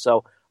guy.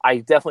 So I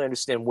definitely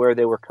understand where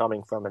they were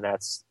coming from in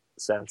that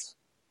sense.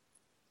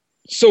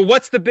 So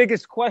what's the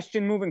biggest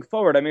question moving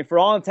forward? I mean, for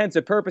all intents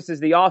and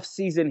purposes, the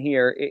offseason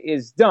here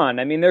is done.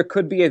 I mean, there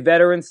could be a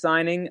veteran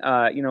signing,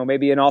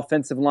 maybe an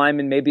offensive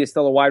lineman, maybe it's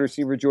still a wide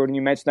receiver. Jordan,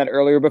 you mentioned that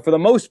earlier. But for the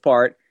most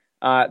part,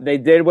 they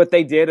did what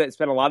they did. They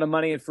spent a lot of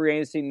money in free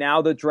agency.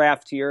 Now the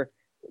draft here.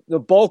 The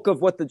bulk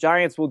of what the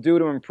Giants will do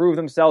to improve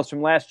themselves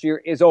from last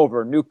year is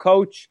over. New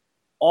coach,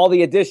 all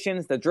the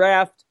additions, the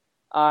draft.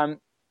 Add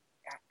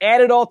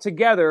it all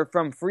together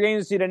from free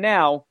agency to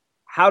now.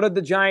 How did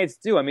the Giants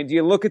do? I mean, do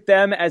you look at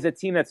them as a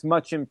team that's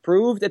much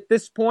improved at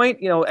this point,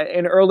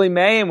 in early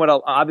May and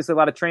obviously a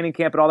lot of training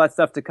camp and all that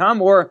stuff to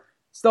come, or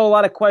still a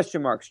lot of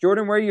question marks?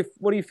 Jordan, what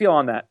do you feel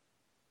on that?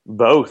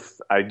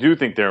 Both. I do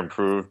think they're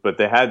improved, but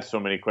they had so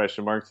many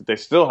question marks that they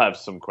still have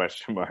some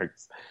question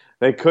marks.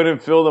 They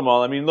couldn't fill them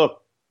all. I mean,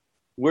 look,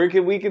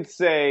 we could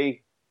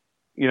say,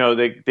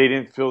 they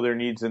didn't fill their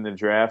needs in the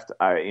draft.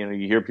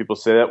 You hear people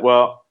say that.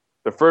 Well,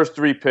 the first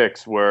 3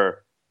 picks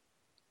were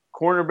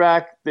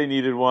cornerback, they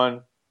needed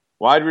one.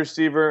 Wide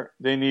receiver,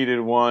 they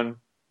needed one.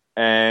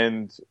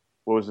 And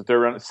what was the third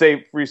round?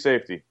 Free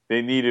safety,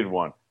 they needed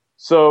one.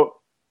 So,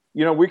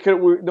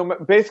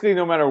 basically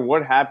no matter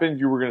what happened,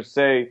 you were going to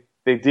say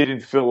they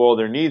didn't fill all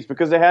their needs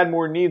because they had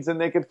more needs than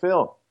they could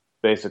fill,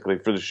 basically,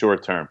 for the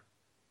short term.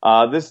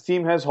 This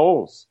team has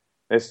holes.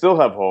 They still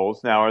have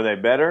holes. Now, are they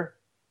better?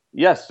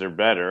 Yes, they're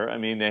better. I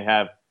mean, they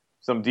have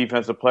some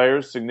defensive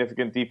players,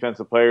 significant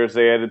defensive players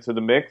they added to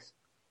the mix.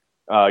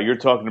 You're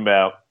talking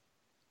about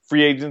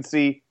free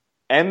agency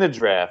and the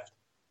draft.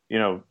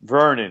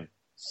 Vernon,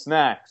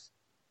 Snacks,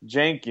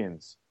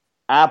 Jenkins,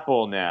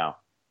 Apple now,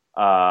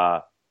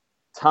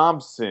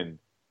 Thompson.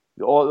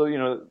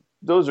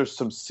 Those are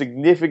some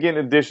significant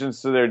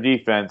additions to their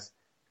defense.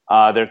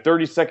 They're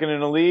 32nd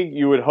in the league.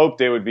 You would hope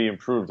they would be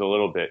improved a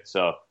little bit.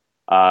 So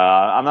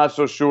I'm not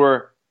so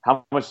sure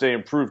how much they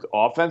improved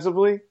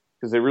offensively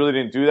because they really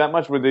didn't do that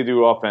much. What did they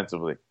do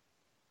offensively?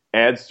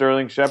 Add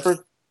Sterling Shepard?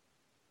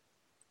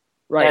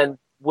 Right. And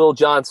Will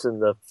Johnson,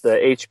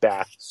 the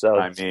H-back. So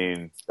I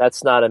mean,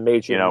 that's not a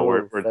major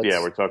move.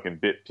 We're talking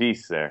bit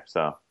piece there.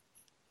 So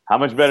how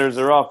much better is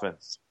their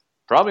offense?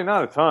 Probably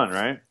not a ton,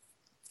 right?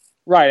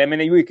 Right. I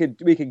mean, we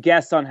could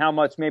guess on how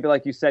much, maybe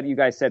like you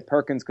guys said,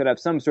 Perkins could have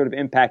some sort of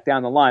impact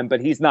down the line,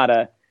 but he's not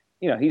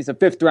he's a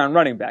 5th round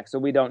running back, so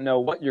we don't know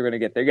what you're going to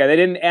get there. Yeah, they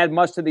didn't add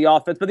much to the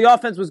offense, but the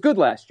offense was good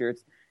last year.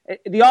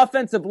 The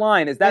offensive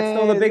line, is that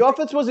still the big? The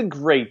offense wasn't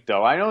great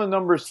though. I know the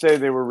numbers say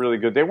they were really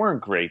good. They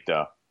weren't great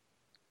though.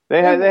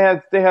 They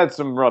had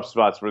some rough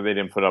spots where they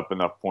didn't put up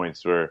enough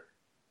points. Where,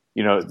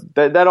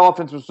 that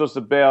offense was supposed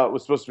to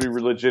be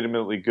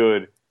legitimately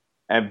good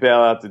and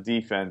bail out the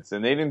defense,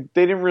 and they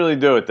didn't really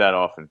do it that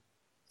often.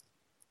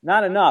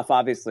 Not enough,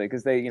 obviously,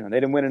 because they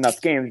didn't win enough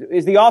games.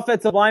 Is the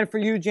offensive line for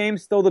you,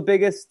 James, still the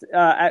biggest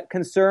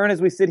concern as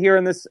we sit here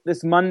in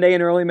this Monday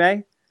in early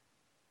May?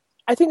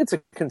 I think it's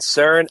a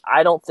concern.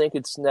 I don't think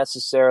it's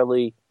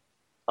necessarily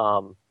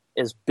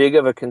as big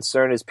of a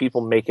concern as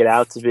people make it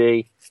out to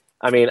be.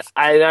 I mean,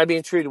 I'd be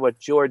intrigued what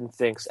Jordan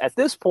thinks. At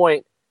this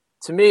point,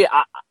 to me,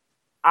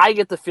 I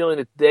get the feeling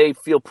that they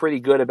feel pretty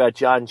good about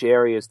John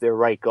Jerry as their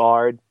right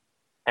guard,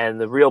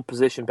 and the real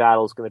position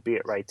battle is going to be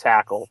at right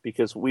tackle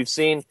because we've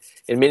seen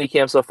in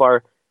minicamp so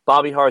far,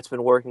 Bobby Hart's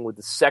been working with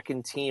the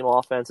second-team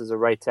offense as a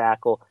right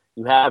tackle.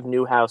 You have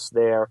Newhouse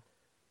there.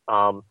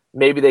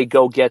 Maybe they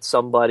go get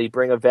somebody,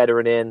 bring a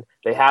veteran in.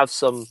 They have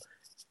some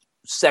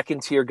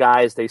second-tier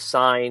guys they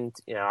signed.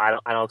 I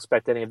don't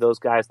expect any of those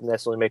guys to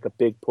necessarily make a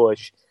big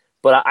push.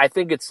 But I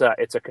think it's a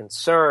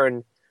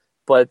concern,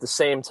 but at the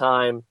same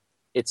time,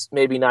 it's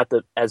maybe not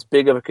as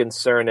big of a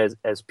concern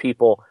as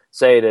people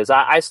say it is.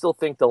 I still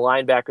think the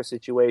linebacker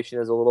situation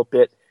is a little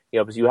bit,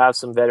 because you have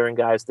some veteran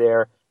guys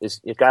there. Is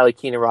a guy like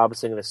Keenan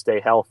Robinson going to stay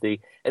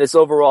healthy? And it's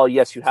overall,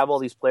 yes, you have all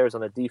these players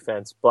on the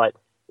defense, but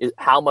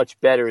how much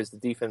better is the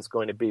defense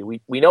going to be?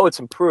 We know it's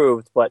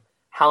improved, but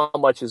how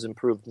much is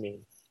improved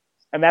mean?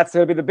 And that's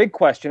going to be the big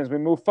question as we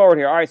move forward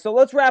here. All right, so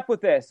let's wrap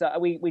with this.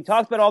 We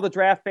talked about all the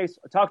draft picks,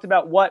 talked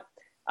about what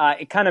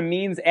it kind of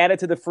means added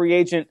to the free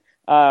agent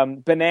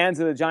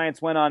bonanza the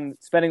Giants went on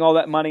spending all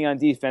that money on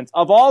defense.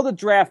 Of all the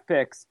draft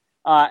picks,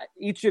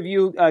 each of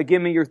you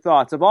give me your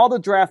thoughts. Of all the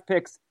draft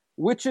picks,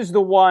 which is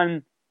the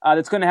one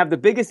that's going to have the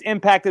biggest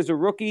impact as a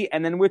rookie,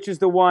 and then which is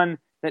the one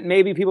that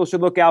maybe people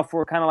should look out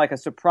for kind of like a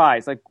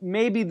surprise? Like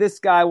maybe this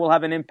guy will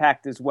have an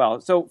impact as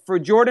well. So for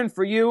Jordan,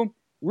 for you,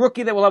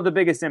 rookie that will have the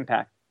biggest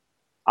impact.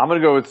 I'm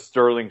going to go with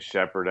Sterling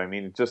Shepard. I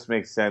mean, it just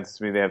makes sense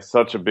to me. They have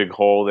such a big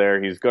hole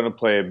there. He's going to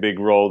play a big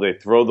role. They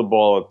throw the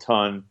ball a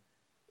ton.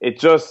 It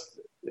just,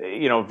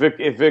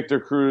 if Victor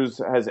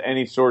Cruz has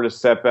any sort of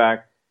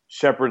setback,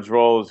 Shepard's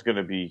role is going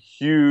to be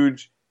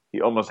huge.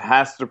 He almost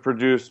has to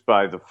produce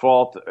by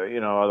default.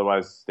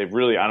 Otherwise I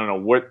don't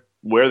know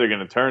where they're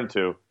going to turn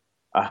to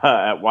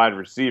at wide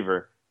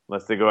receiver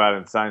unless they go out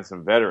and sign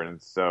some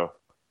veterans. So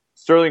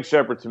Sterling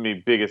Shepard, to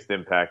me, biggest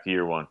impact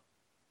year one.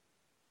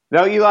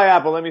 Now, Eli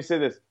Apple, let me say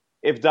this.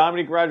 If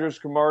Dominique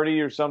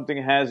Rodgers-Cromartie or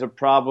something has a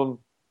problem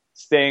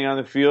staying on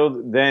the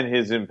field, then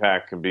his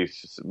impact can be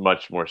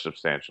much more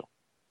substantial.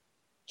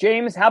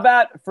 James, how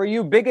about for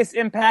you, biggest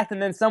impact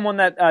and then someone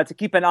that to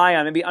keep an eye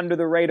on, maybe under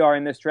the radar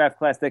in this draft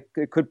class that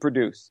could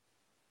produce?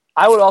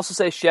 I would also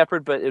say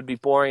Shepard, but it would be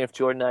boring if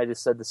Jordan and I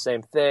just said the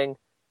same thing.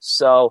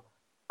 So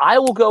I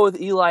will go with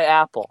Eli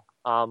Apple.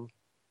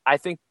 I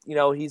think,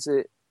 he's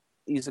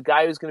a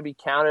guy who's going to be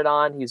counted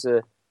on.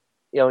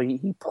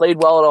 He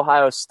played well at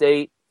Ohio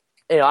State.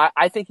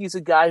 I think he's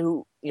a guy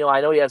who,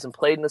 I know he hasn't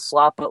played in the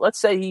slot, but let's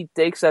say he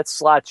takes that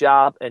slot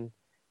job and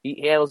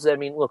he handles it. I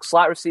mean, look,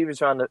 slot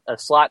receivers are on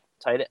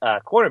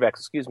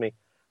cornerbacks,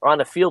 are on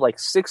the field like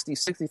 60,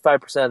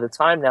 65% of the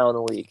time now in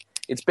the league.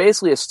 It's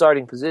basically a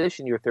starting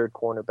position, your third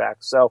cornerback.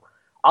 So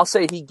I'll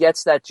say he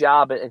gets that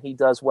job and he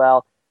does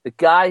well. The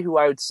guy who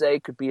I would say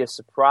could be a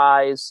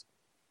surprise,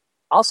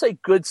 I'll say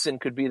Goodson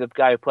could be the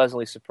guy who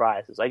pleasantly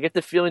surprises. I get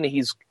the feeling that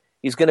he's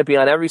going to be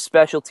on every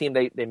special team.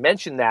 They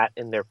mentioned that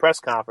in their press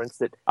conference.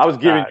 That I was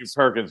giving you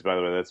Perkins, by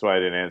the way. That's why I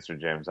didn't answer,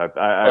 James.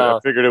 I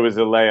figured it was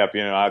a layup.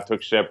 I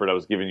took Shepard. I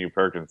was giving you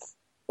Perkins.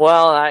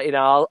 Well,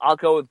 I'll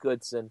go with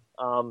Goodson.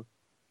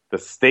 The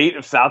state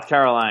of South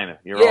Carolina.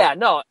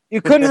 No,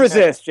 you couldn't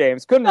resist,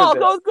 James. Resist. I'll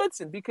go with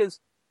Goodson because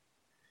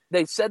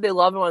they said they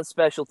love him on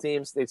special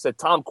teams. They said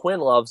Tom Quinn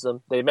loves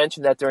him. They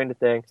mentioned that during the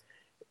thing.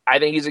 I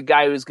think he's a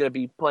guy who's going to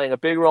be playing a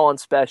big role in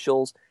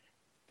specials.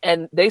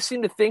 And they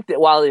seem to think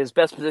that while his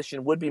best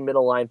position would be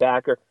middle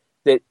linebacker,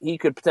 that he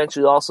could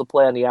potentially also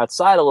play on the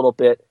outside a little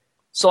bit.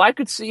 So I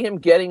could see him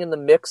getting in the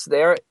mix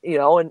there,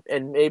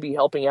 and maybe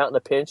helping out in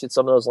a pinch at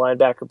some of those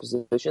linebacker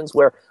positions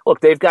where,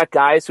 look, they've got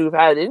guys who've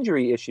had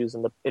injury issues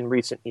in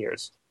recent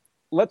years.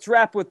 Let's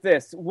wrap with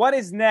this. What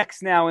is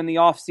next now in the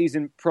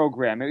offseason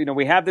program?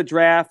 We have the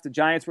draft. The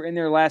Giants were in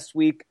there last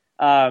week,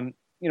 getting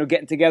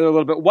together a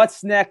little bit.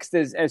 What's next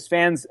as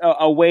fans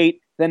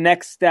await the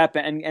next step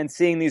and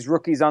seeing these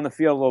rookies on the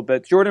field a little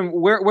bit? Jordan,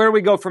 where do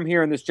we go from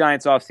here in this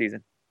Giants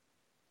offseason?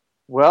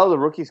 Well, the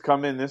rookies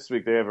come in this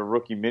week. They have a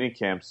rookie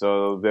minicamp,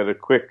 so that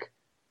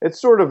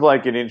it's sort of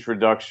like an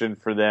introduction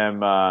for them.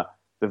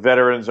 The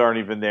veterans aren't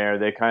even there.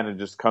 They kind of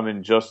just come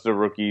in just the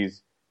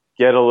rookies,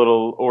 get a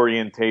little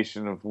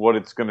orientation of what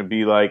it's going to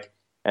be like.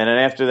 And then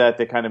after that,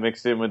 they kind of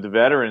mix in with the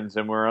veterans,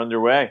 and we're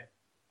underway.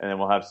 And then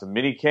we'll have some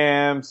mini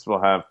camps.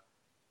 We'll have,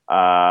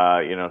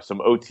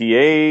 some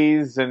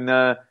OTAs, and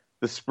the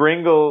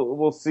spring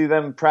we'll see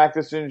them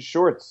practice in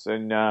shorts.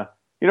 And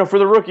for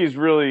the rookies,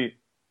 really,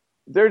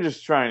 they're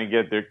just trying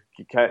to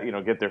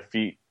get their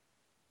feet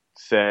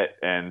set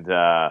and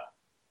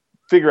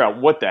figure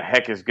out what the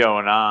heck is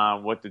going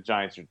on, what the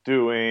Giants are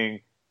doing,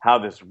 how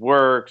this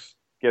works,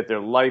 get their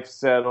life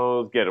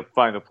settled,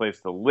 find a place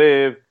to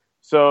live.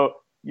 So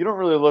you don't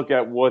really look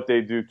at what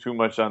they do too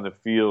much on the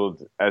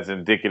field as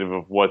indicative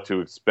of what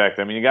to expect.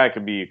 I mean, a guy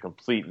can be a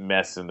complete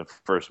mess in the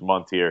first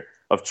month here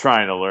of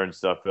trying to learn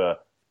stuff.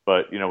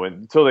 But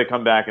until they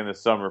come back in the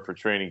summer for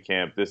training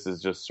camp, this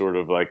is just sort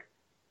of like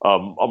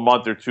a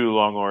month or two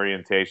long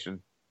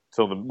orientation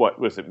till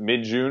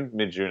mid-June?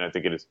 Mid-June, I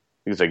think it is.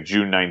 I think it's like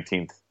June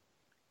 19th.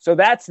 So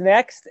that's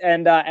next,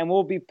 and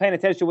we'll be paying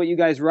attention to what you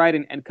guys write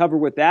and cover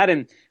with that.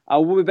 And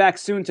we'll be back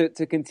soon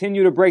to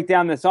continue to break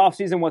down this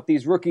offseason, what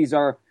these rookies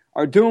are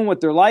doing, what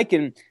they're like,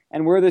 and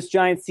where this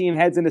Giants team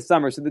heads into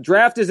summer. So the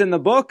draft is in the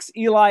books.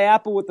 Eli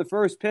Apple with the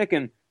first pick,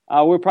 and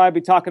we'll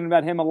probably be talking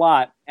about him a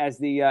lot as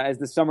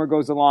the summer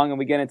goes along and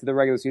we get into the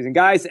regular season.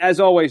 Guys, as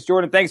always,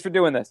 Jordan, thanks for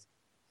doing this.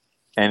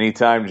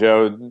 Anytime,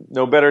 Joe.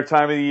 No better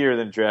time of the year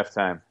than draft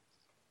time.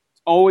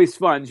 Always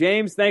fun.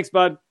 James, thanks,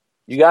 bud.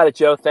 You got it,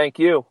 Joe. Thank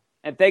you.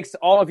 And thanks to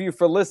all of you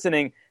for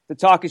listening to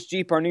Talk is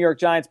Jeep, our New York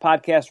Giants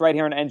podcast right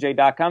here on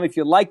NJ.com. If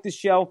you like the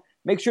show,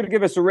 make sure to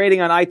give us a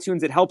rating on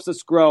iTunes. It helps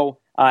us grow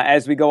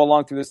as we go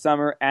along through the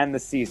summer and the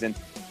season.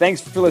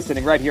 Thanks for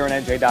listening right here on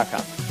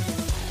NJ.com.